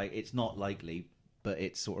for. It's like it's not likely, but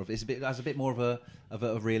it's sort of has a bit more of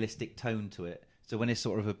a realistic tone to it. So when it's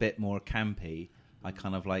sort of a bit more campy, I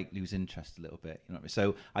kind of like lose interest a little bit. You know what I mean?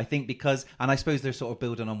 So I think and I suppose they're sort of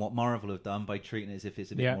building on what Marvel have done by treating it as if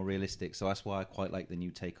it's a bit more realistic. So that's why I quite like the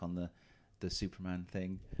new take on the Superman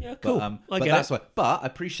thing. Yeah, cool. But, I but get that's it. why. But I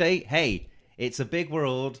appreciate. Hey, it's a big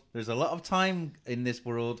world. There's a lot of time in this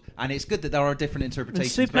world, and it's good that there are different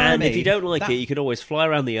interpretations. Superman, But for And me, if you don't like that- it, you can always fly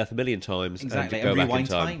around the Earth a million times exactly and go back in rewind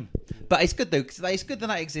time. But it's good though, because it's good that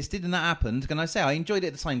that existed and that happened. Can I say I enjoyed it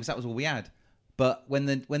at the time because that was all we had. But when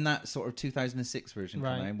that sort of 2006 version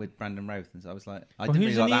Right. came out with Brandon Routh, and so I was like, I Well, didn't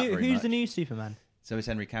who's really the like new? that very Who's much. the new Superman? So it's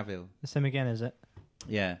Henry Cavill. The same again, is it?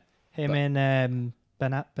 Yeah, Him But- and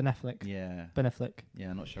Ben Affleck. yeah, Ben Affleck. yeah.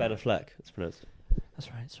 I'm not sure. Ben Affleck, it's pronounced. That's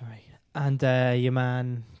right. Sorry. And your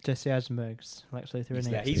man Jesse Eisenberg's Lex Luthor. He's,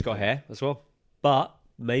 Isn't there. he? He's got hair as well. But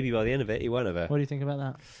maybe by the end of it, he won't have hair. What do you think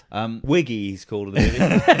about that? Wiggy, he's called in the movie.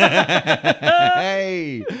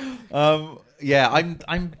 Hey, yeah,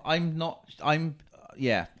 I'm not.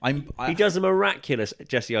 He does a miraculous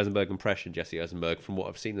Jesse Eisenberg impression. Jesse Eisenberg, from what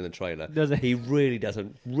I've seen in the trailer, Does he? He really does a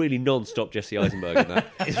really non-stop Jesse Eisenberg in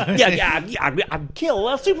that. I'm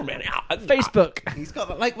kill Superman. Facebook. He's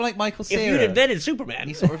got like Michael If Cera. you'd invented Superman,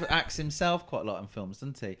 He sort of acts himself quite a lot in films,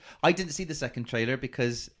 doesn't he? I didn't see the second trailer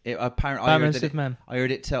because apparently Batman Superman. I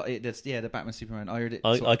heard it tell it. The Batman Superman. I heard it.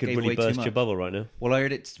 I could gave really away too burst much. your bubble right now. Well, I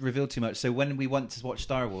heard it revealed too much. So when we went to watch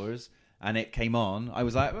Star Wars and it came on, I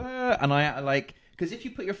was like, and I like. Because if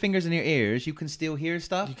you put your fingers in your ears, you can still hear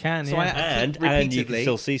stuff. You can, so yeah. I had to And click repeatedly. you can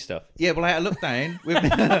still see stuff. Yeah, well, I had to look down.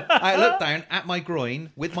 I looked down at my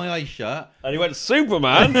groin with my eyes shut. And he went,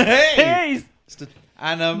 Superman? Hey,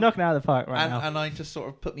 And knocking out of the park right now. and I just sort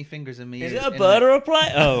of put my fingers in my Is ears. it a bird or a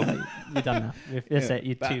plane? Oh. You've done that. That's it.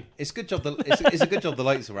 You But two. it's good job. It's a good job the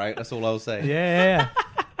lights were out. That's all I'll say. Yeah.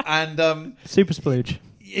 And Super splooge.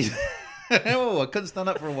 oh, I couldn't stand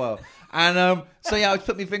up for a while. And so yeah, I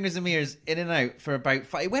put my fingers in my ears, in and out for about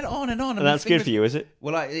 5. It went on and on. And that's good for you, is it?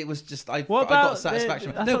 Well, it was just I What got about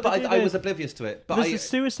satisfaction. I No, thought but they I did was a- oblivious to it. But There's I, the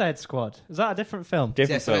Suicide Squad. Is that a different film? Different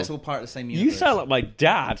yeah, so film. it's all part of the same universe. You sound like my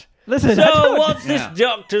dad. Listen, I So don't- what's this Yeah.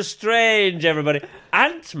 Doctor Strange, everybody?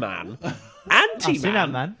 Ant-Man? I've seen Anti-Man?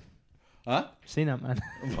 Ant-Man. Huh? Seen Ant-Man.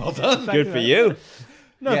 Well done. Good for you.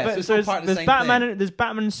 No, Yeah, so but it's so all it's, part of the there's same Batman. thing. There's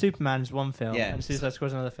Batman and Superman's one film, Yeah. and Suicide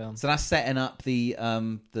Squad's another film. So that's setting up the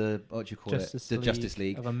what do you call Justice it? The League Justice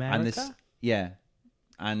League of and this America?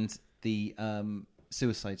 and the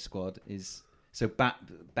Suicide Squad is so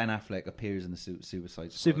Ben Affleck appears in the Suicide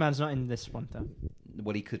Squad. Superman's not in this one though.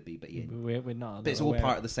 Well, he could be, but yeah, We're not. but it's all aware.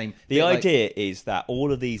 part of the same. The bit like- idea is that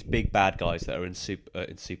all of these big bad guys that are in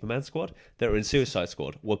Superman Squad, that are in Suicide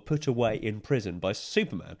Squad, were put away in prison by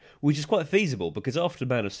Superman, which is quite feasible because after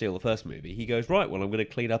Man of Steel, the first movie, he goes, right, well, I'm going to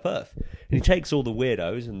clean up Earth. And he takes all the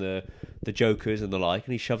weirdos and the jokers and the like,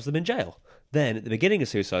 and he shoves them in jail. Then, at the beginning of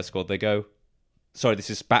Suicide Squad, they go, sorry, this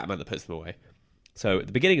is Batman that puts them away. So, at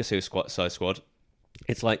the beginning of Suicide Squad,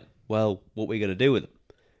 it's like, well, what are we going to do with them?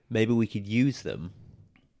 Maybe we could use them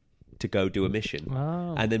to go do a mission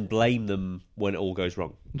Oh. and then blame them when it all goes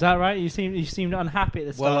wrong. Is that right? You seemed unhappy at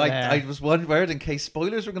the start. Well, there. I was worried in case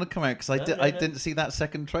spoilers were going to come out because I didn't see that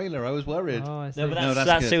second trailer. I was worried. Oh, I see. No, but No, that's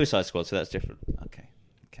that's good. Suicide Squad, so that's different. Okay.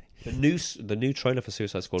 The new trailer for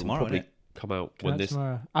Suicide Squad Tomorrow, will probably innit? come out Come when out this.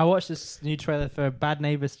 tomorrow. I watched this new trailer for Bad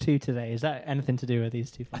Neighbors 2 today. Is that anything to do with these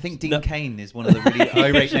two films? I think Dean Cain is one of the really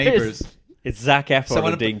irate neighbours. It's Zac Efron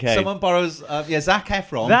and Dean Cain. Someone borrows, Zac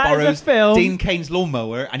Efron That is a borrows film. Dean Cain's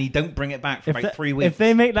lawnmower and he don't bring it back for about 3 weeks. If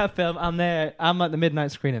they make that film, I'm there. I'm at the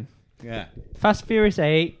midnight screening. yeah. Fast Furious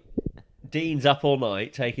 8. Dean's up all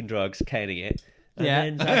night taking drugs, caning it. And Yeah.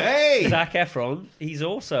 then Hey! Zac Efron, he's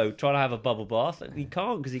also trying to have a bubble bath, and he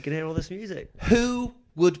can't because he can hear all this music. Who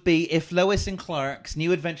would be, if Lois and Clark's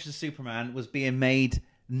New Adventures of Superman was being made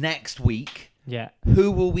next week, Yeah.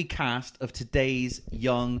 who will we cast of today's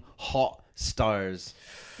young, hot stars?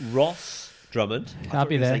 Ross Drummond I'll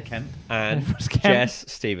be there. Kemp. and Ross Kemp. Jess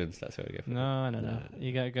Stevens. That's what we go for. No.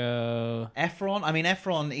 You gotta go. Efron? I mean,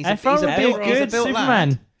 Efron, he's Efron a would be built, a he's a good built Superman.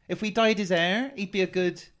 lad. If we dyed his hair, he'd be a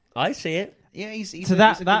good... I see it. Yeah, he's So a,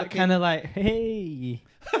 that he's a that good-looking- kind of like, hey.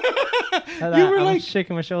 Like that. You were I'm like-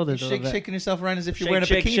 shaking my shoulders a little bit. shaking yourself around as if you're Shake, wearing a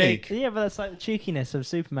shake, bikini. shake. Yeah, but that's like the cheekiness of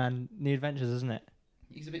Superman New Adventures, isn't it?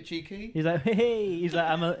 He's a bit cheeky. He's like, hey. He's like,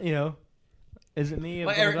 I'm a, is it me?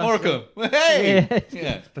 Like I've Eric got my glasses Morecambe. Hey! Yeah.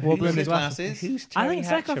 Yeah. Wobbling Who's his glasses? Who's I Terry think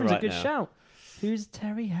Zac Hatcher Efron's right a good now? shout. Who's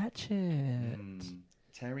Terry Hatcher?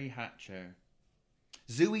 Terry Hatcher.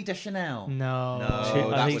 Zooey Deschanel. No. No, I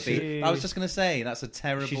that think would be... I was just going to say, that's a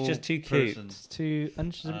terrible She's just too cute. person. It's too.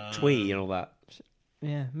 And she's Twee and all that.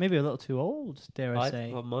 yeah, maybe a little too old, dare I I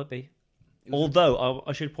say. might be. Although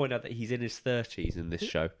I should point out that he's in his 30s in this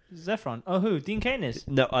show. Zephron. Oh, who? Dean Cain is.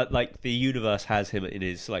 No, like the universe has him in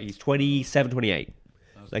his he's 27, 28.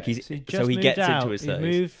 Like he's So he, just so he moved gets out. into his He 30s.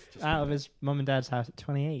 moved out of his mum and dad's house at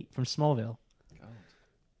 28 from Smallville,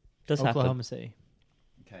 Does Oklahoma happen. City.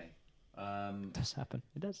 Okay. It does happen.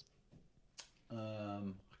 It does. I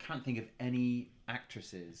can't think of any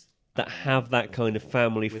actresses. That have that kind of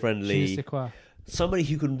family Je ne friendly sais quoi. somebody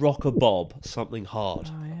who can rock a bob something hard.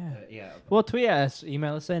 Oh yeah. Yeah. Well, tweet at us.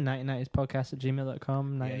 Email us in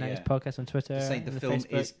 1990spodcast@gmail.com. 1990 podcast on Twitter. Just say the and film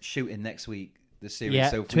Facebook. is shooting next week. The series. Yeah,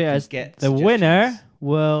 So if we tweet can us. get The suggestions. winner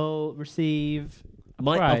will receive a I've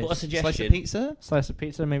got a prize. Slice suggestion. of pizza. Slice of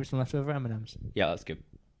pizza, maybe some leftover M&Ms. Yeah, that's good.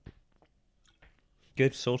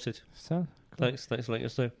 Good, sorted. So, Thanks for letting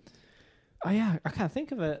us know. oh yeah, I can't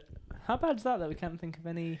think of it. How bad is that we can't think of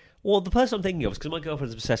any? Well, the person I'm thinking of is because my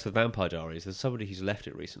girlfriend's obsessed with Vampire Diaries. There's somebody who's left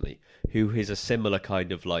it recently who is a similar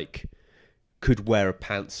kind of like could wear a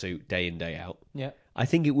pantsuit day in, day out. Yeah. I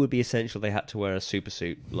think it would be essential they had to wear a super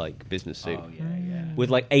suit, like business suit, Oh, yeah. with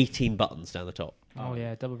like 18 buttons down the top. Oh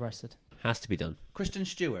yeah, double-breasted. Has to be done. Kristen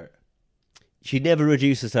Stewart. She'd never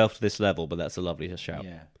reduce herself to this level, but that's a lovely shout.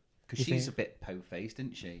 Yeah. Because You she's think- a bit po-faced,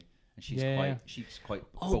 isn't she? And she's Yeah. quite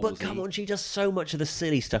Oh, but ballsy. come on, she does so much of the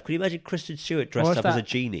silly stuff. Can you imagine Kristen Stewart dressed What's up as a that?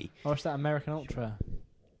 genie? I watched that American Ultra.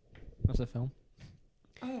 That's a film.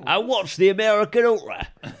 I watched the American Ultra.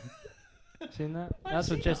 Seen that? I've That's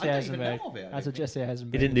what seen Jesse that. I don't even Eisenberg. know of it, I That's don't what Jesse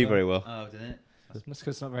Eisenberg. It didn't do very well. Oh, didn't it? That's because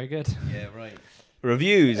it's not very good. Yeah, right.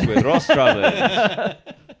 Reviews with Ross Drummond.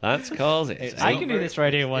 That's cause it's. I can do this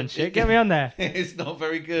Radio 1 shit. Get me on there. It's not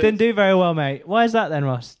very good. Didn't do very well, mate. Why is that then,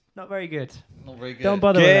 Ross? Not very good. Not very good. Don't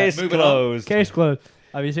bother Case with Moving on. closed. it. Case closed.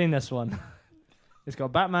 Have you seen this one? It's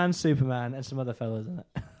got Batman, Superman, and some other fellas in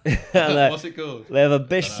it. What's it called? They have a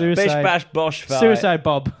bish Suicide- bash bosh fight. Suicide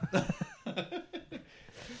Bob.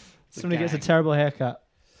 Somebody gets a gang. terrible haircut.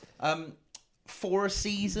 4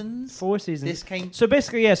 seasons. 4 seasons. This came. So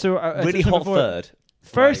basically, yeah. So Really so hot before- third.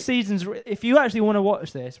 First Right. season's. If you actually want to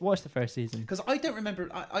watch this, watch the first season. Because I don't remember.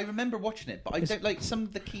 I remember watching it, but I don't like some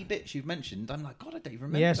of the key bits you've mentioned. I'm like, God, I don't even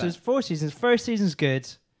remember. Yeah. that. So there's 4 seasons. First season's good,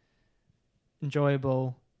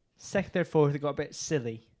 enjoyable. Second, third, fourth, it got a bit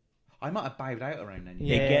silly. I might have bowed out around then.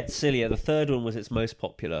 Yeah. It gets sillier. The third one was its most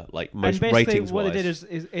popular, like And most basically, ratings what wise. they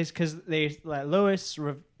did is because they like Lois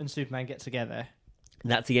and Superman get together,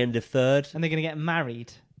 That's the end of third. and they're gonna get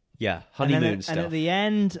married. Yeah, And then honeymoon at- stuff. And at the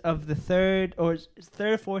end of the third or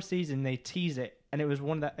third or fourth season, they tease it, and it was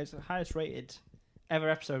one that it's the highest rated ever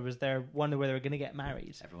episode. Was their one where they were going to get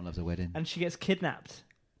married, Everyone loves a wedding. and she gets kidnapped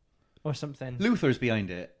or something. Luther's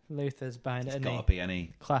behind it. Luther's behind it, It's isn't got he? to be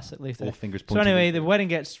any. Classic Luther. All fingers So pointing. anyway, the wedding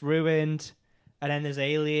gets ruined, and then there's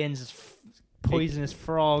aliens, there's poisonous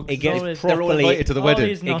frogs. it gets there's They're all properly. invited to the all wedding.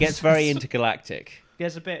 these It gets very nonsense. intergalactic.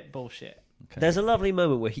 Gets a bit bullshit. There's a lovely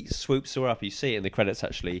moment where he swoops her up. You see it in the credits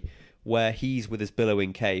actually, where he's with his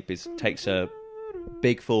billowing cape, takes a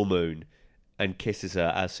big full moon and kisses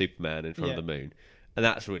her as Superman in front of the moon, and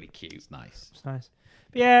that's really cute. It's nice. It's nice.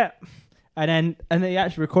 But yeah, and they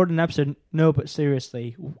actually recorded an episode. No, but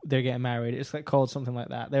seriously, they're getting married. It's like called something like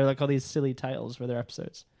that. They're like all these silly titles for their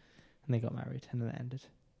episodes, and they got married, and then it ended.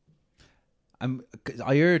 'Cause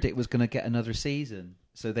I heard it was going to get another season,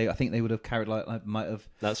 so I think they would have carried might have.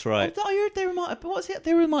 That's right. I heard there might have. What was it?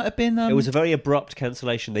 There might have been. It was a very abrupt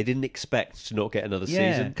cancellation. They didn't expect to not get another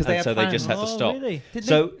Yeah, season, 'cause they and had so they just had plans. to Oh, stop. really?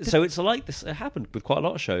 So it's like this. It happened with quite a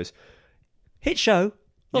lot of shows. Hit show,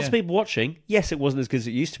 lots of Yeah. people watching. Yes, it wasn't as good as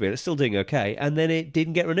it used to be. But it's still doing okay, and then it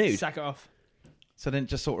didn't get renewed. Sack it off. So then it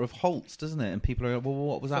just sort of halts, doesn't it? And people are, well,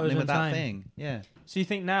 what was happening with that Frozen time. thing? Yeah. So you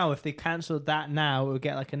think now, if they cancelled that now, it would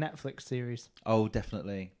get like a Netflix series? Oh,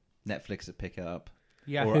 definitely. Netflix would pick it up,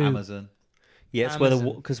 Yeah. or Amazon. Yeah, it's whether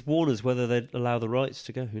Amazon. because Warner's whether they'd allow the rights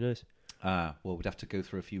to go. Who knows? Well, we'd have to go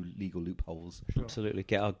through a few legal loopholes. Absolutely,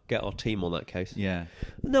 get our team on that case. Yeah.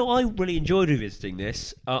 No, I really enjoyed revisiting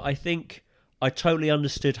this. I think I totally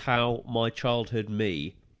understood how my childhood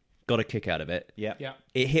me got a kick out of it. Yeah. Yeah.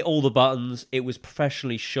 It hit all the buttons. It was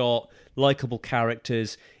professionally shot, likable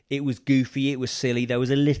characters. It was goofy. It was silly. There was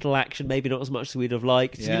a little action, maybe not as much as we'd have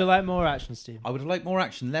liked. Yeah. You'd have liked more action, Steve. I would have liked more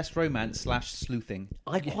action, less romance / sleuthing.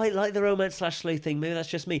 I quite like the romance / sleuthing. Maybe that's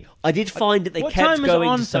just me. I did find that they What kept time is it going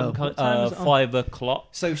on, to some though? kind What time is it on? 5 o'clock.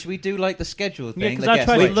 So should we do like the schedule thing? Yeah, 'cause the I guests?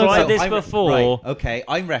 tried to We've look tried up- this I before. Right, okay,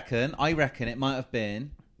 I reckon it might have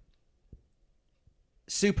been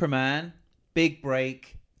Superman, Big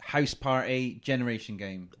Break, House Party, Generation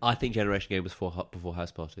Game. I think Generation Game was before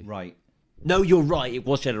House Party. Right. No, you're right. It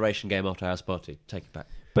was Generation Game after House Party. Take it back.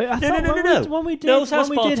 But I No, thought no. when we did Noel's when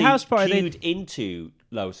we did House Party, queued into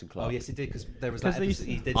Lois and Clark. Oh, yes, it did, because there was 'Cause that they used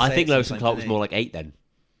episode. to- He did I say think it Lois and sometimes, Clark was didn't more he? like 8 then.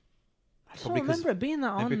 I don't Probably 'cause- remember it being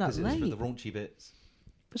that Maybe on that because it was for late. the raunchy bits.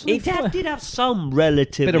 It's only It four- did have some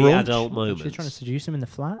relatively Bit of raunch. adult She's moments. trying to seduce him in the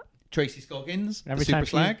flat. Tracy Scoggins, Every the time super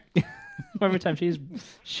slag. Every time she's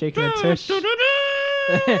shaking her tush.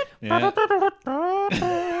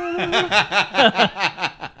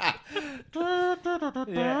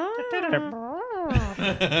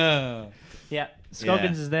 Yeah,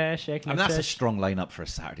 Scoggins is there shaking And her that's a tush. strong lineup for a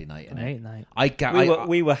Saturday night, isn't it? Late night.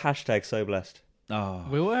 We were hashtag so blessed. Oh,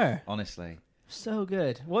 We were honestly, so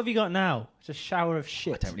good. What have you got now? It's a shower of I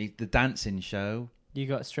shit. don't really. The dancing show. You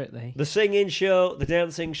got Strictly. The singing show, the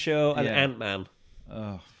dancing show, and Yeah. Ant-Man.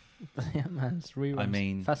 Oh, Yeah, man, it's reruns. I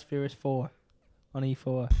mean- Fast Furious 4 on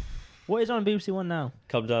E4. What is on BBC One now?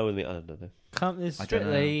 Come down with me. I don't know. There's I don't know.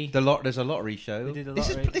 Strictly. There's a lottery show. They did a This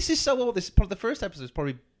lottery. is so old. This is probably the first episode is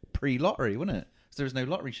probably pre-lottery, wasn't it? So there was no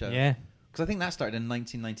lottery show. Yeah. Because I think that started in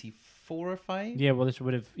 1994. 4 or 5. Yeah, well, this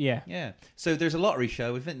would have. Yeah. Yeah. So there's a lottery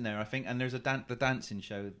show, isn't there? I think, and there's the dancing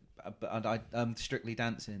show, Strictly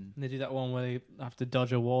Dancing. And they do that one where they have to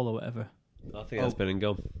dodge a wall or whatever. I think that's been and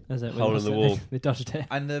gone. Is it? Hole in the wall. They dodged it.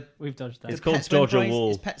 And We've dodged that. It's called Dodge a Wall.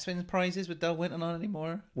 Is Pet Swings Prizes with Del Winton on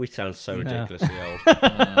anymore? We sound so No. ridiculously old.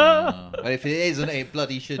 Well, if it isn't, it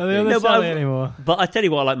bloody should Are be. they on the No, but telly I- anymore? But I tell you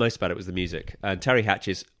what I like most about it was the music. And Terry Hatch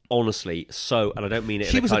is honestly so, and I don't mean it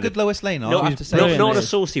She in a was a kind good of... Lois Lane, I Not, have to say. brilliant. not in a Liz.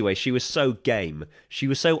 saucy way. She was so game. She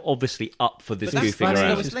was so obviously up for this But that's goofing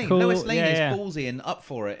around. Lois Lane. Cool. Lois Lane Yeah, is yeah. ballsy and up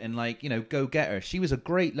for it and, like, go get her. She was a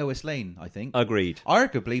great Lois Lane, I think. Agreed.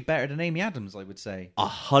 Arguably better than Amy Adams, I would say.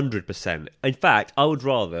 100%. In fact, I would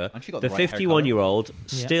rather And she got the the right hair 51-year-old,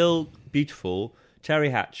 still beautiful, Terry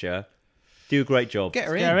Hatcher, do a great job. Get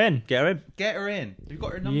her in. Get her in. Get her in. Get her in. You've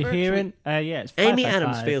got her number. You hearing? Yeah, it's Amy 555.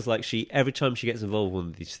 Adams feels like every time she gets involved with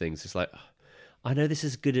one of these things, it's like, "Oh, I know this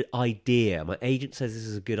is a good idea. My agent says this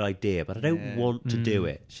is a good idea, but I don't want to do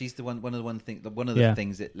it. She's one of the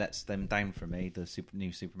things that lets them down for me. The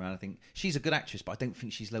new Superman. I think she's a good actress, but I don't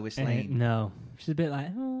think she's Lois Lane. No, she's a bit like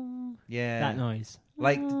Yeah, that noise.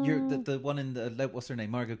 Like you're the one in the what's her name,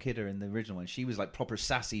 Margot Kidder in the original one. She was like proper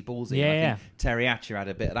sassy, ballsy. Yeah, and I yeah. think Terry Hatcher had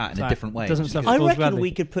a bit of that in a Right. different way. Doesn't Which is suffer good. I Falls reckon badly. we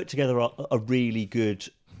could put together a really good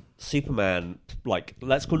Superman, like,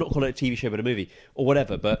 let's not call it a TV show but a movie or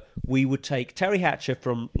whatever, but we would take Terry Hatcher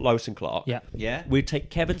from Lois and Clark. Yeah. Yeah. We'd take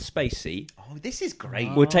Kevin Spacey. Oh, this is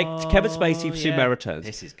great. We'd take Kevin Spacey for yeah. Superman Returns.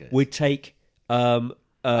 This is good. We'd take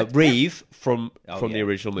Reeve from the yeah.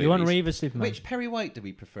 original movies. You want Reeve as Superman? Which Perry White do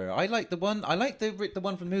we prefer? I like the one. I like the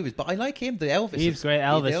one from the movies, but I like him. The Elvis. He's great, the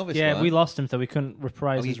Elvis. Elvis yeah, one. we lost him, so we couldn't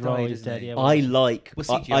reprise Oh, his he's role. died, He's isn't dead. he? Yeah, I we- like. We'll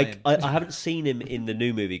CGI him. I haven't seen him in the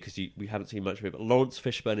new movie because we haven't seen much of it. But Lawrence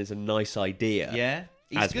Fishburne is a nice idea. Yeah.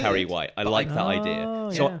 He's as good, Perry White, I but like that Oh,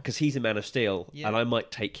 idea. So yeah. because he's in Man of Steel, Yeah. and I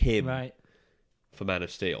might take him right. for Man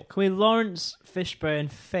of Steel. Can we Lawrence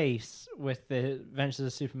Fishburne face with the Adventures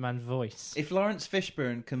of Superman voice? If Lawrence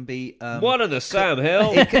Fishburne can be One of the Sam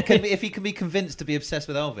Hill. if he can be convinced to be obsessed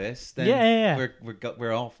with Elvis, then Yeah.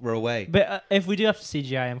 we're off. We're away. But if we do have to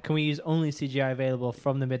CGI him, can we use only CGI available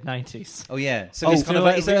from the mid-90s? Oh yeah. So it's kind so of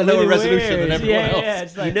like- it's so a lower really resolution weird. than everyone Yeah, else. yeah,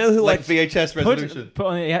 it's like- You know who like I VHS resolution.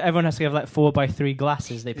 Everyone has to have like 4x3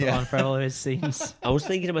 glasses they put Yeah. on for all of his scenes. I was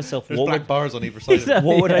thinking to myself, There's what black would, bars on either side. Of it.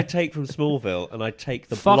 what would Yeah. I take from Smallville? And I'd take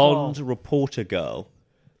the Fuck blonde all. reporter girl,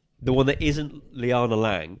 the one that isn't Liana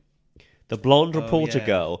Lang. The blonde reporter yeah.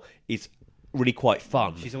 girl is really quite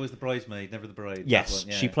fun. She's always the bridesmaid, never the bride. Yes, That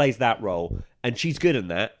one, yeah. she plays that role, and she's good in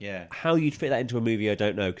that. Yeah. How you'd fit that into a movie, I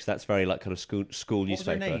don't know, because that's very like kind of school What was her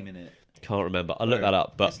newspaper. name in it? Can't remember. I'll look that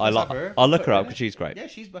up, but Let's have I'll her. look Put her up in because it. she's great. Yeah,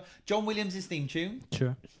 she's John Williams' theme tune.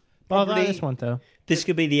 Sure. But I like Probably- this one though. This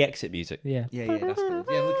could be the exit music. Yeah. Yeah, that's good.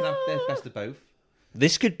 Yeah, we can have the best of both.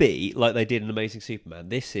 This could be like they did in Amazing Superman.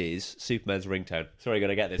 This is Superman's ringtone. Sorry,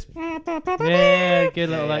 gotta get this. Yeah, good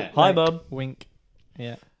little like. Hi, like, Mum. Wink.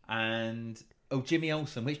 Yeah. And Jimmy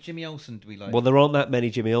Olsen. Which Jimmy Olsen do we like? Well, there aren't that many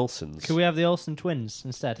Jimmy Olsens. Could we have the Olsen twins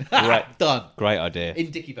instead? Right. Done. Great idea. In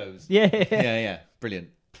Dickie Bows. yeah. Yeah. Brilliant.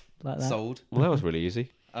 Like that. Sold. Well, that was really easy.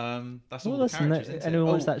 That's Oh, all the listen, characters. isn't it? anyone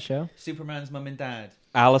watch Oh, that show? Superman's mum and dad.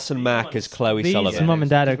 Alison Mack as Chloe These Sullivan. mum and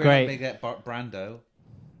dad are Because we're gonna great. make that Brando.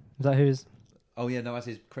 Is that who's? Oh yeah, no, that's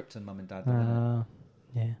his Krypton mum and dad. isn't it?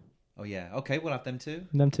 Yeah. Oh yeah. Okay, we'll have them too.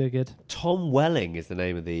 Them two are good. Tom Welling is the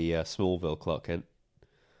name of the Smallville Clark Kent.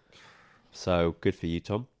 So good for you,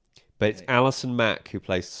 Tom. But it's Alison Mack who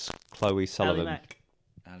plays Chloe Sullivan.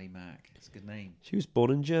 Ali Mack. It's a good name. She was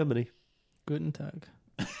born in Germany. Guten Tag.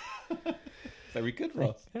 Very good,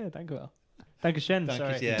 Ross. Yeah, danke well. Dankeschön,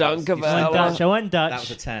 sorry. Yeah, Danke you well. I said went Dutch. I went Dutch. That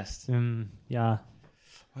was a test. Yeah.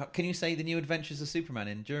 Can you say the New Adventures of Superman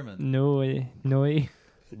in German? Neue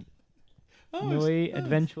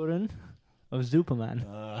Adventuren of Superman.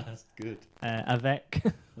 That's good. Avec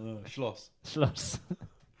Schloss. Schloss.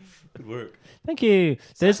 Good work. Thank you. So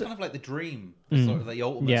that's There's kind of like the dream, Mm. sort of the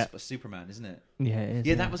ultimate Yeah. Superman, isn't it? yeah, it is,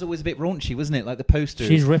 Yeah, that was always a bit raunchy, wasn't it? Like the posters.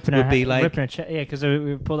 She's ripping would her be like, ripping her yeah, because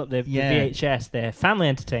we pulled up the Yeah. VHS, the Family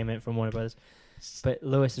Entertainment from Warner Brothers. But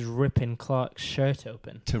Lois is ripping Clark's shirt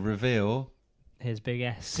open, to reveal his big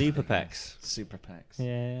ass. Super Pecs. super packs.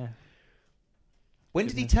 Yeah. When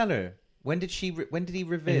did he tell her? When did he In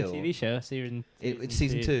reveal? the TV show, It's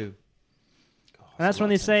season 2. And that's when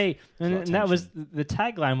they say, and that was the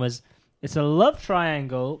tagline was, it's a love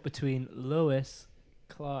triangle between Lois,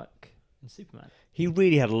 Clark, and Superman. He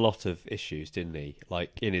really had a lot of issues, didn't he?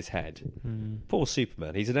 Like in his head. Hmm. Poor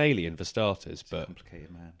Superman. He's an alien for starters, but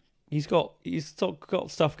Complicated man. he's got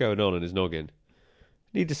stuff going on in his noggin.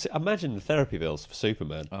 Need to imagine the therapy bills for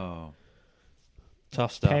Superman. Oh.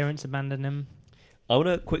 Tough stuff. Parents abandon him. I want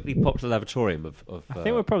to quickly pop to the lavatorium of I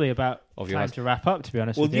think we're probably about of your time house. to wrap up, to be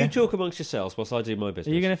honest Well, with you. you talk amongst yourselves whilst I do my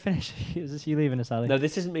business. Are you going to finish? Is this you leaving us, Ali? No,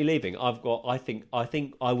 this isn't me leaving. I think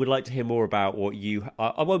I would like to hear more about what you.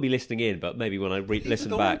 I won't be listening in, but maybe when I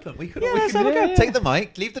listen back. We can, let's have a go. take the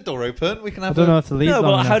mic, leave the door open. We can I have. don't know if to leave No, long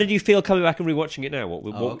well, enough. how did you feel coming back and rewatching it now?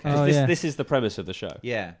 okay. 'cause Oh, this, yeah. this is the premise of the show.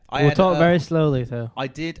 Yeah, We'll talk very slowly, though. I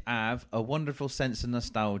did have a wonderful sense of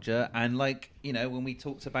nostalgia, and like when we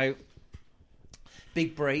talked about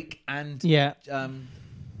Big Break and Yeah.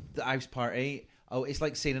 the house party. Oh, it's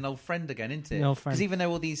like seeing an old friend again, isn't it? An old friend. Because even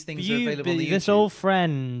though all these things But are available on the this YouTube, old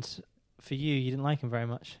friend, for you didn't like him very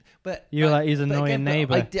much. but you were like, he's an but annoying again,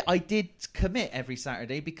 but neighbour. I did commit every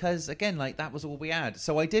Saturday because again, like that was all we had.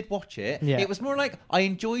 So I did watch it. Yeah. It was more like I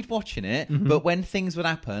enjoyed watching it, Mhm. but when things would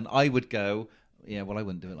happen, I would go, yeah, well, I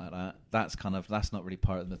wouldn't do it like that. That's not really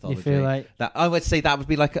part of the mythology. You feel like that I would say that would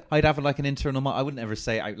be like I'd have like an internal. I wouldn't ever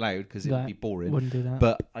say it out loud because it would Like, be boring. wouldn't do that.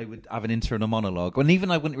 But I would have an internal monologue, and even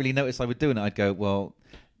I wouldn't really notice I would do it. I'd go, well,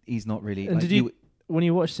 he's not really. And like, did you, when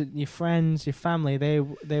you watched it, your friends, your family, they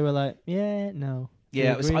were like, yeah, no. Do you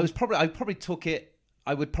Yeah, agree? I probably took it.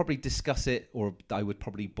 I would probably discuss it, or I would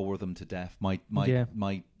probably bore them to death. My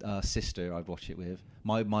sister, I'd watch it with.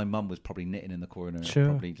 My mum was probably knitting in the corner, Sure.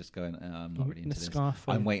 probably just going, I'm not really In into a this. scarf,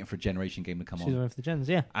 I'm waiting for Generation Game to come She's on. one of the gens,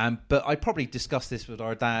 yeah. But I probably discussed this with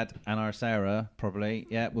our dad and our Sarah, probably.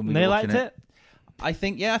 Yeah, when we They were watching liked it? I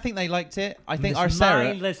think they liked it. I think This our Sarah.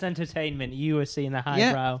 mindless entertainment. You were seeing the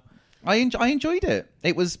highbrow. I enjoyed it.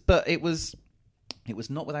 It was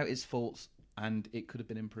not without its faults, and it could have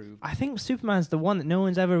been improved. I think Superman's the one that no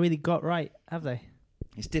one's ever really got right, have they?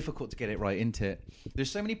 It's difficult to get it right, isn't it?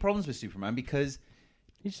 There's so many problems with Superman because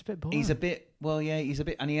He's just a bit boring. he's a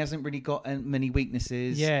bit, and he hasn't really got many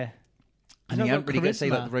weaknesses. Yeah. And He's he not hasn't got really got, say,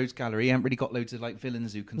 like charisma. the Rogues Gallery. He hasn't really got loads of like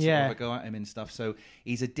villains who can sort Yeah. of go at him and stuff. So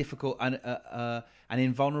he's a difficult and an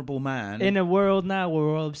invulnerable man. In a world now where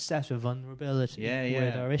we're all obsessed with vulnerability, Yeah, with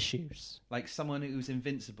yeah. our issues. Like someone who's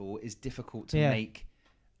invincible is difficult to Yeah. make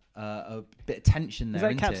a bit of tension He's there.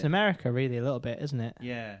 like isn't Captain it? America, really, a little bit, isn't it?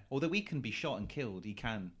 Yeah. Although he can be shot and killed, he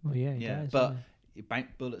can. Well, yeah, he Yeah. does, But yeah.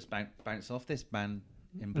 bullets bounce off this man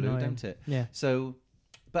in blue, Annoying. don't it? Yeah. So,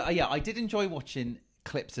 but yeah, I did enjoy watching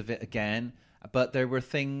clips of it again. But there were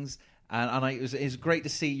things, and it was great to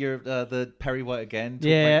see your the Perry White again, talk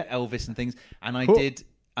Yeah. about Elvis and things. And I Cool.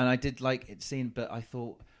 did like it seeing. But I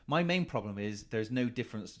thought my main problem is there's no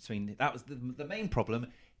difference between that was the main problem.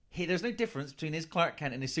 There's no difference between his Clark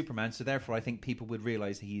Kent and his Superman, so therefore I think people would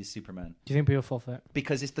realise he is Superman. Do you think people fall for it?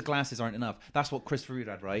 Because the glasses aren't enough. That's what Christopher Reeve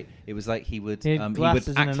had, right? It was like he would He had glasses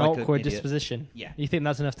act and an like awkward an idiot. disposition. Yeah. You think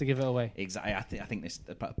that's enough to give it away? Exactly. I think this,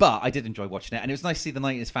 but I did enjoy watching it, and it was nice to see the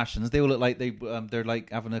 90s fashions. They all look like they're like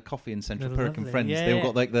having a coffee in Central They're Perk and lovely. Friends. Yeah, They all yeah.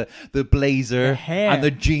 got like the blazer The hair. and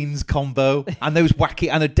the jeans combo and those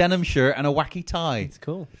wacky and a denim shirt and a wacky tie. It's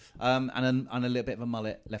cool. And a little bit of a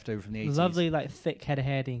mullet left over from the 80s. Lovely, like thick head of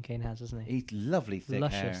hair Dean Cain has, doesn't he? He's lovely thick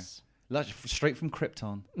Luscious. hair, straight from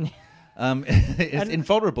Krypton. It's And-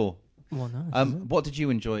 invulnerable. Well, no. What did you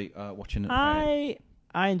enjoy watching? I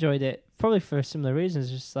enjoyed it probably for similar reasons.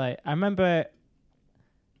 Just like I remember,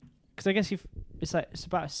 because I guess it's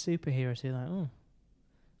about superheroes. So you're like, oh,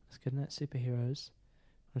 that's good, isn't it? Superheroes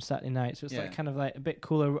on Saturday night. So it's Yeah. like kind of like a bit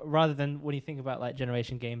cooler rather than when you think about like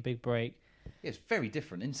Generation Game, Big Break. It's very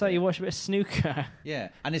different, isn't It's like it? you watch a bit of snooker. Yeah,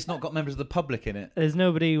 and it's not got members of the public in it. There's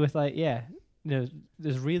nobody with like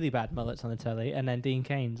there's really bad mullets on the telly, and then Dean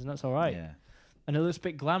Cain's, and that's all right. Yeah. And it looks a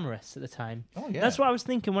bit glamorous at the time. Oh yeah. That's what I was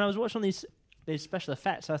thinking when I was watching these special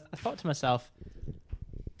effects. I thought to myself,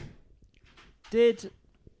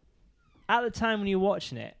 at the time when you were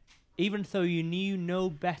watching it, even though you knew no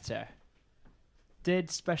better, did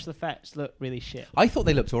special effects look really shit? I thought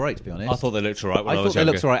they looked all right, to be honest. I thought they looked alright when I, I was thought they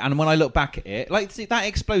younger. looked all right, and when I look back at it, like see, that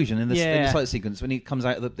explosion in the Yeah. sight sequence when he comes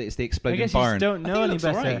out of it's the I exploding guess you barn. just don't I know think it any looks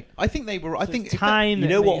all better. right. I think they were. I So think it's if that- time. You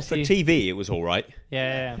know that what? For you see- TV, it was all right.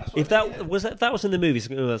 Yeah. If that was in the movies,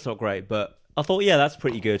 that's not great. But I thought, yeah, that's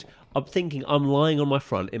pretty good. I'm thinking, I'm lying on my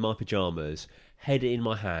front in my pajamas, head in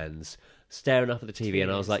my hands, staring up at the TV,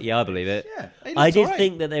 and I was like, yeah, I believe it. Yeah, it I looks did all right.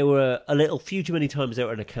 think that they were a little few too many times they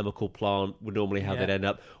were in a chemical plant would normally how Yeah. they'd end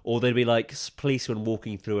up, or they'd be like policemen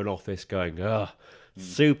walking through an office going, "Ugh,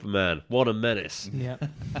 Superman, what a menace!" Yeah.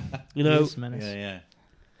 You know, Yes, menace. yeah.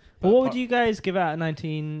 But what would you guys give out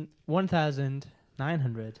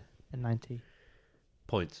 1,990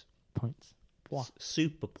 points, points? Wow.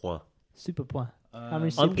 super point. Super point. How many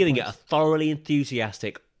I'm super giving it a points? thoroughly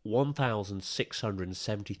enthusiastic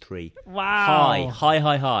 1,673. Wow.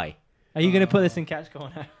 High. Are you going to put this in Catch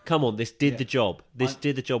Corner? Come on, this did the job. This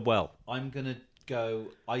did the job well. I'm gonna go.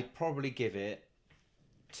 I'd probably give it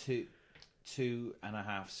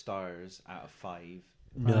 2.5 stars out of 5.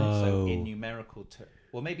 No. So in numerical terms,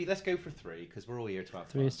 well, maybe let's go for 3 because we're all here to have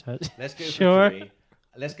fun. 3 stars. Let's go Sure. for 3.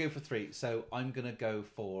 Let's go for 3. So I'm gonna go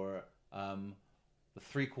for the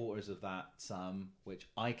 3/4 of that sum, which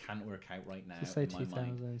I can't work out right now. So say in my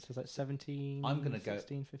mind. 2,000. So it's like 17. I'm gonna go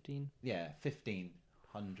 16, 15. Yeah,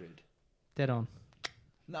 1,500. Dead on.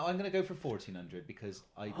 No, I'm gonna go for 1,400 because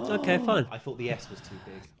I. Okay, fine. I thought the S was too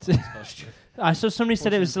big. On this costume. I saw somebody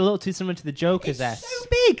said it was a little too similar to the Joker's S. So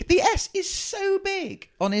big. The S is so big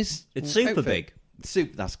on his. It's super outfit. big.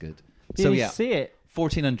 That's good. Did So you yeah, see it?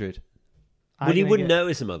 1,400. Well, you wouldn't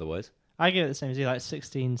notice him otherwise. I give it the same as you, like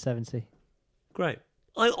 1670. Great.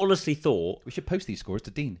 I honestly thought We should post these scores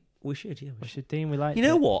to Dean. we should. Yeah, We should, Dean. We like You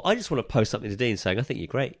know what? I just want to post something to Dean saying I think you're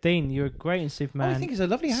great. Dean, you were great in Superman. I think he's a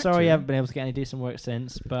lovely actor. Sorry you haven't been able to get any decent work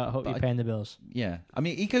since, but I hope you're paying the bills. Yeah, I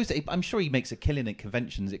mean, he goes. I'm sure he makes a killing at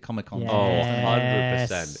conventions at Comic Con.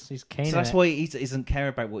 Yes. 100%. He's keen So on that's it. why he doesn't care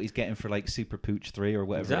about what he's getting for like Super Pooch 3 or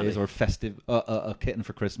whatever it is, Exactly. or festive a kitten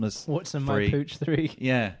for Christmas. What's in 3. my Pooch 3?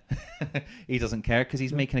 Yeah, he doesn't care because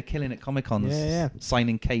he's making a killing at Comic Cons, Yeah.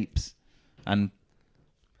 signing capes and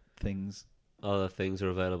things. Other things are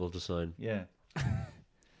available to sign. Yeah,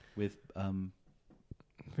 with You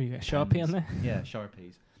got a Sharpie on there? Yeah,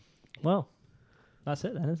 Sharpies. Well, that's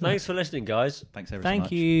it then, isn't Thanks it? for listening, guys. Thanks ever so Thank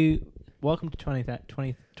much. you. Welcome to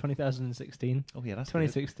 2016. Oh yeah, that's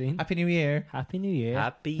 2016. good. Happy New Year. Happy New Year.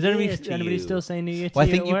 Happy Is Year to anybody you. still saying New Year to Well, I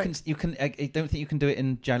you think at you work? can. You can. I don't think you can do it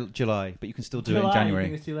in July, but you can still do it in July, January. you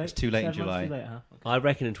think it's too late? It's too late in 7 months July. too late, huh? I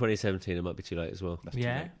reckon in 2017 it might be too late as well. That's too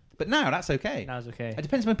Yeah? late. But now that's okay. That was okay. It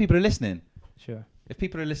depends when people are listening. Sure. If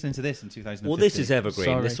people are listening to this in 2015, Well, this is evergreen.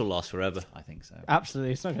 Sorry. This will last forever. I think so.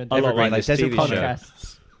 Absolutely. It's not going to A lot Evergreen, like like this Desert TV Connor. show.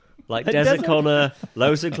 podcasts. Like Like Des Des O'Connor,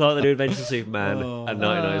 Lois and Clark, The New Adventures of Superman, and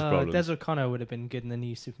 99's Problems. Des O'Connor would have been good in the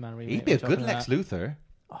new Superman remake. He'd be a we're good talking Lex about. Luthor.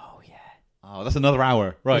 Oh, yeah. Oh, that's another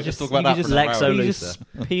hour. Right, You let's just- talk about you that could for just- another Lex hour. You Luthor.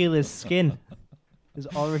 just peel his skin. His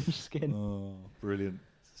orange skin. Oh, brilliant.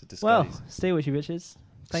 It's a disguise. Well, stay with you, bitches.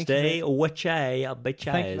 Stay witchy,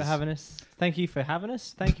 bitches. Thank you for having us. Thank you for having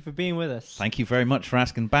us. Thank you for being with us. Thank you very much for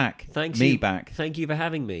asking back. Thanks Me you. back. Thank you for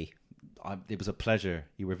having me. It was a pleasure.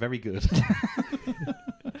 You were very good.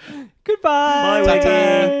 Goodbye. Bye,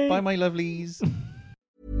 Ta-ta. Wiggy. Bye, my lovelies.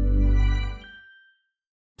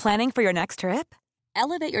 Planning for your next trip?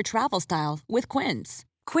 Elevate your travel style with Quince.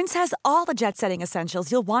 Quince has all the jet-setting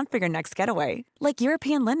essentials you'll want for your next getaway, like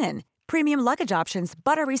European linen, premium luggage options,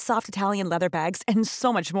 buttery soft Italian leather bags, and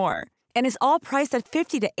so much more. And is all priced at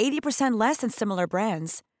 50 to 80% less than similar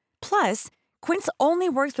brands. Plus, Quince only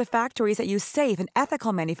works with factories that use safe and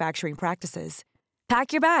ethical manufacturing practices.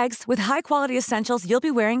 Pack your bags with high-quality essentials you'll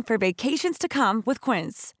be wearing for vacations to come with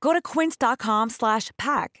Quince. Go to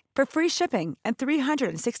quince.com/pack for free shipping and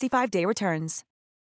 365-day returns.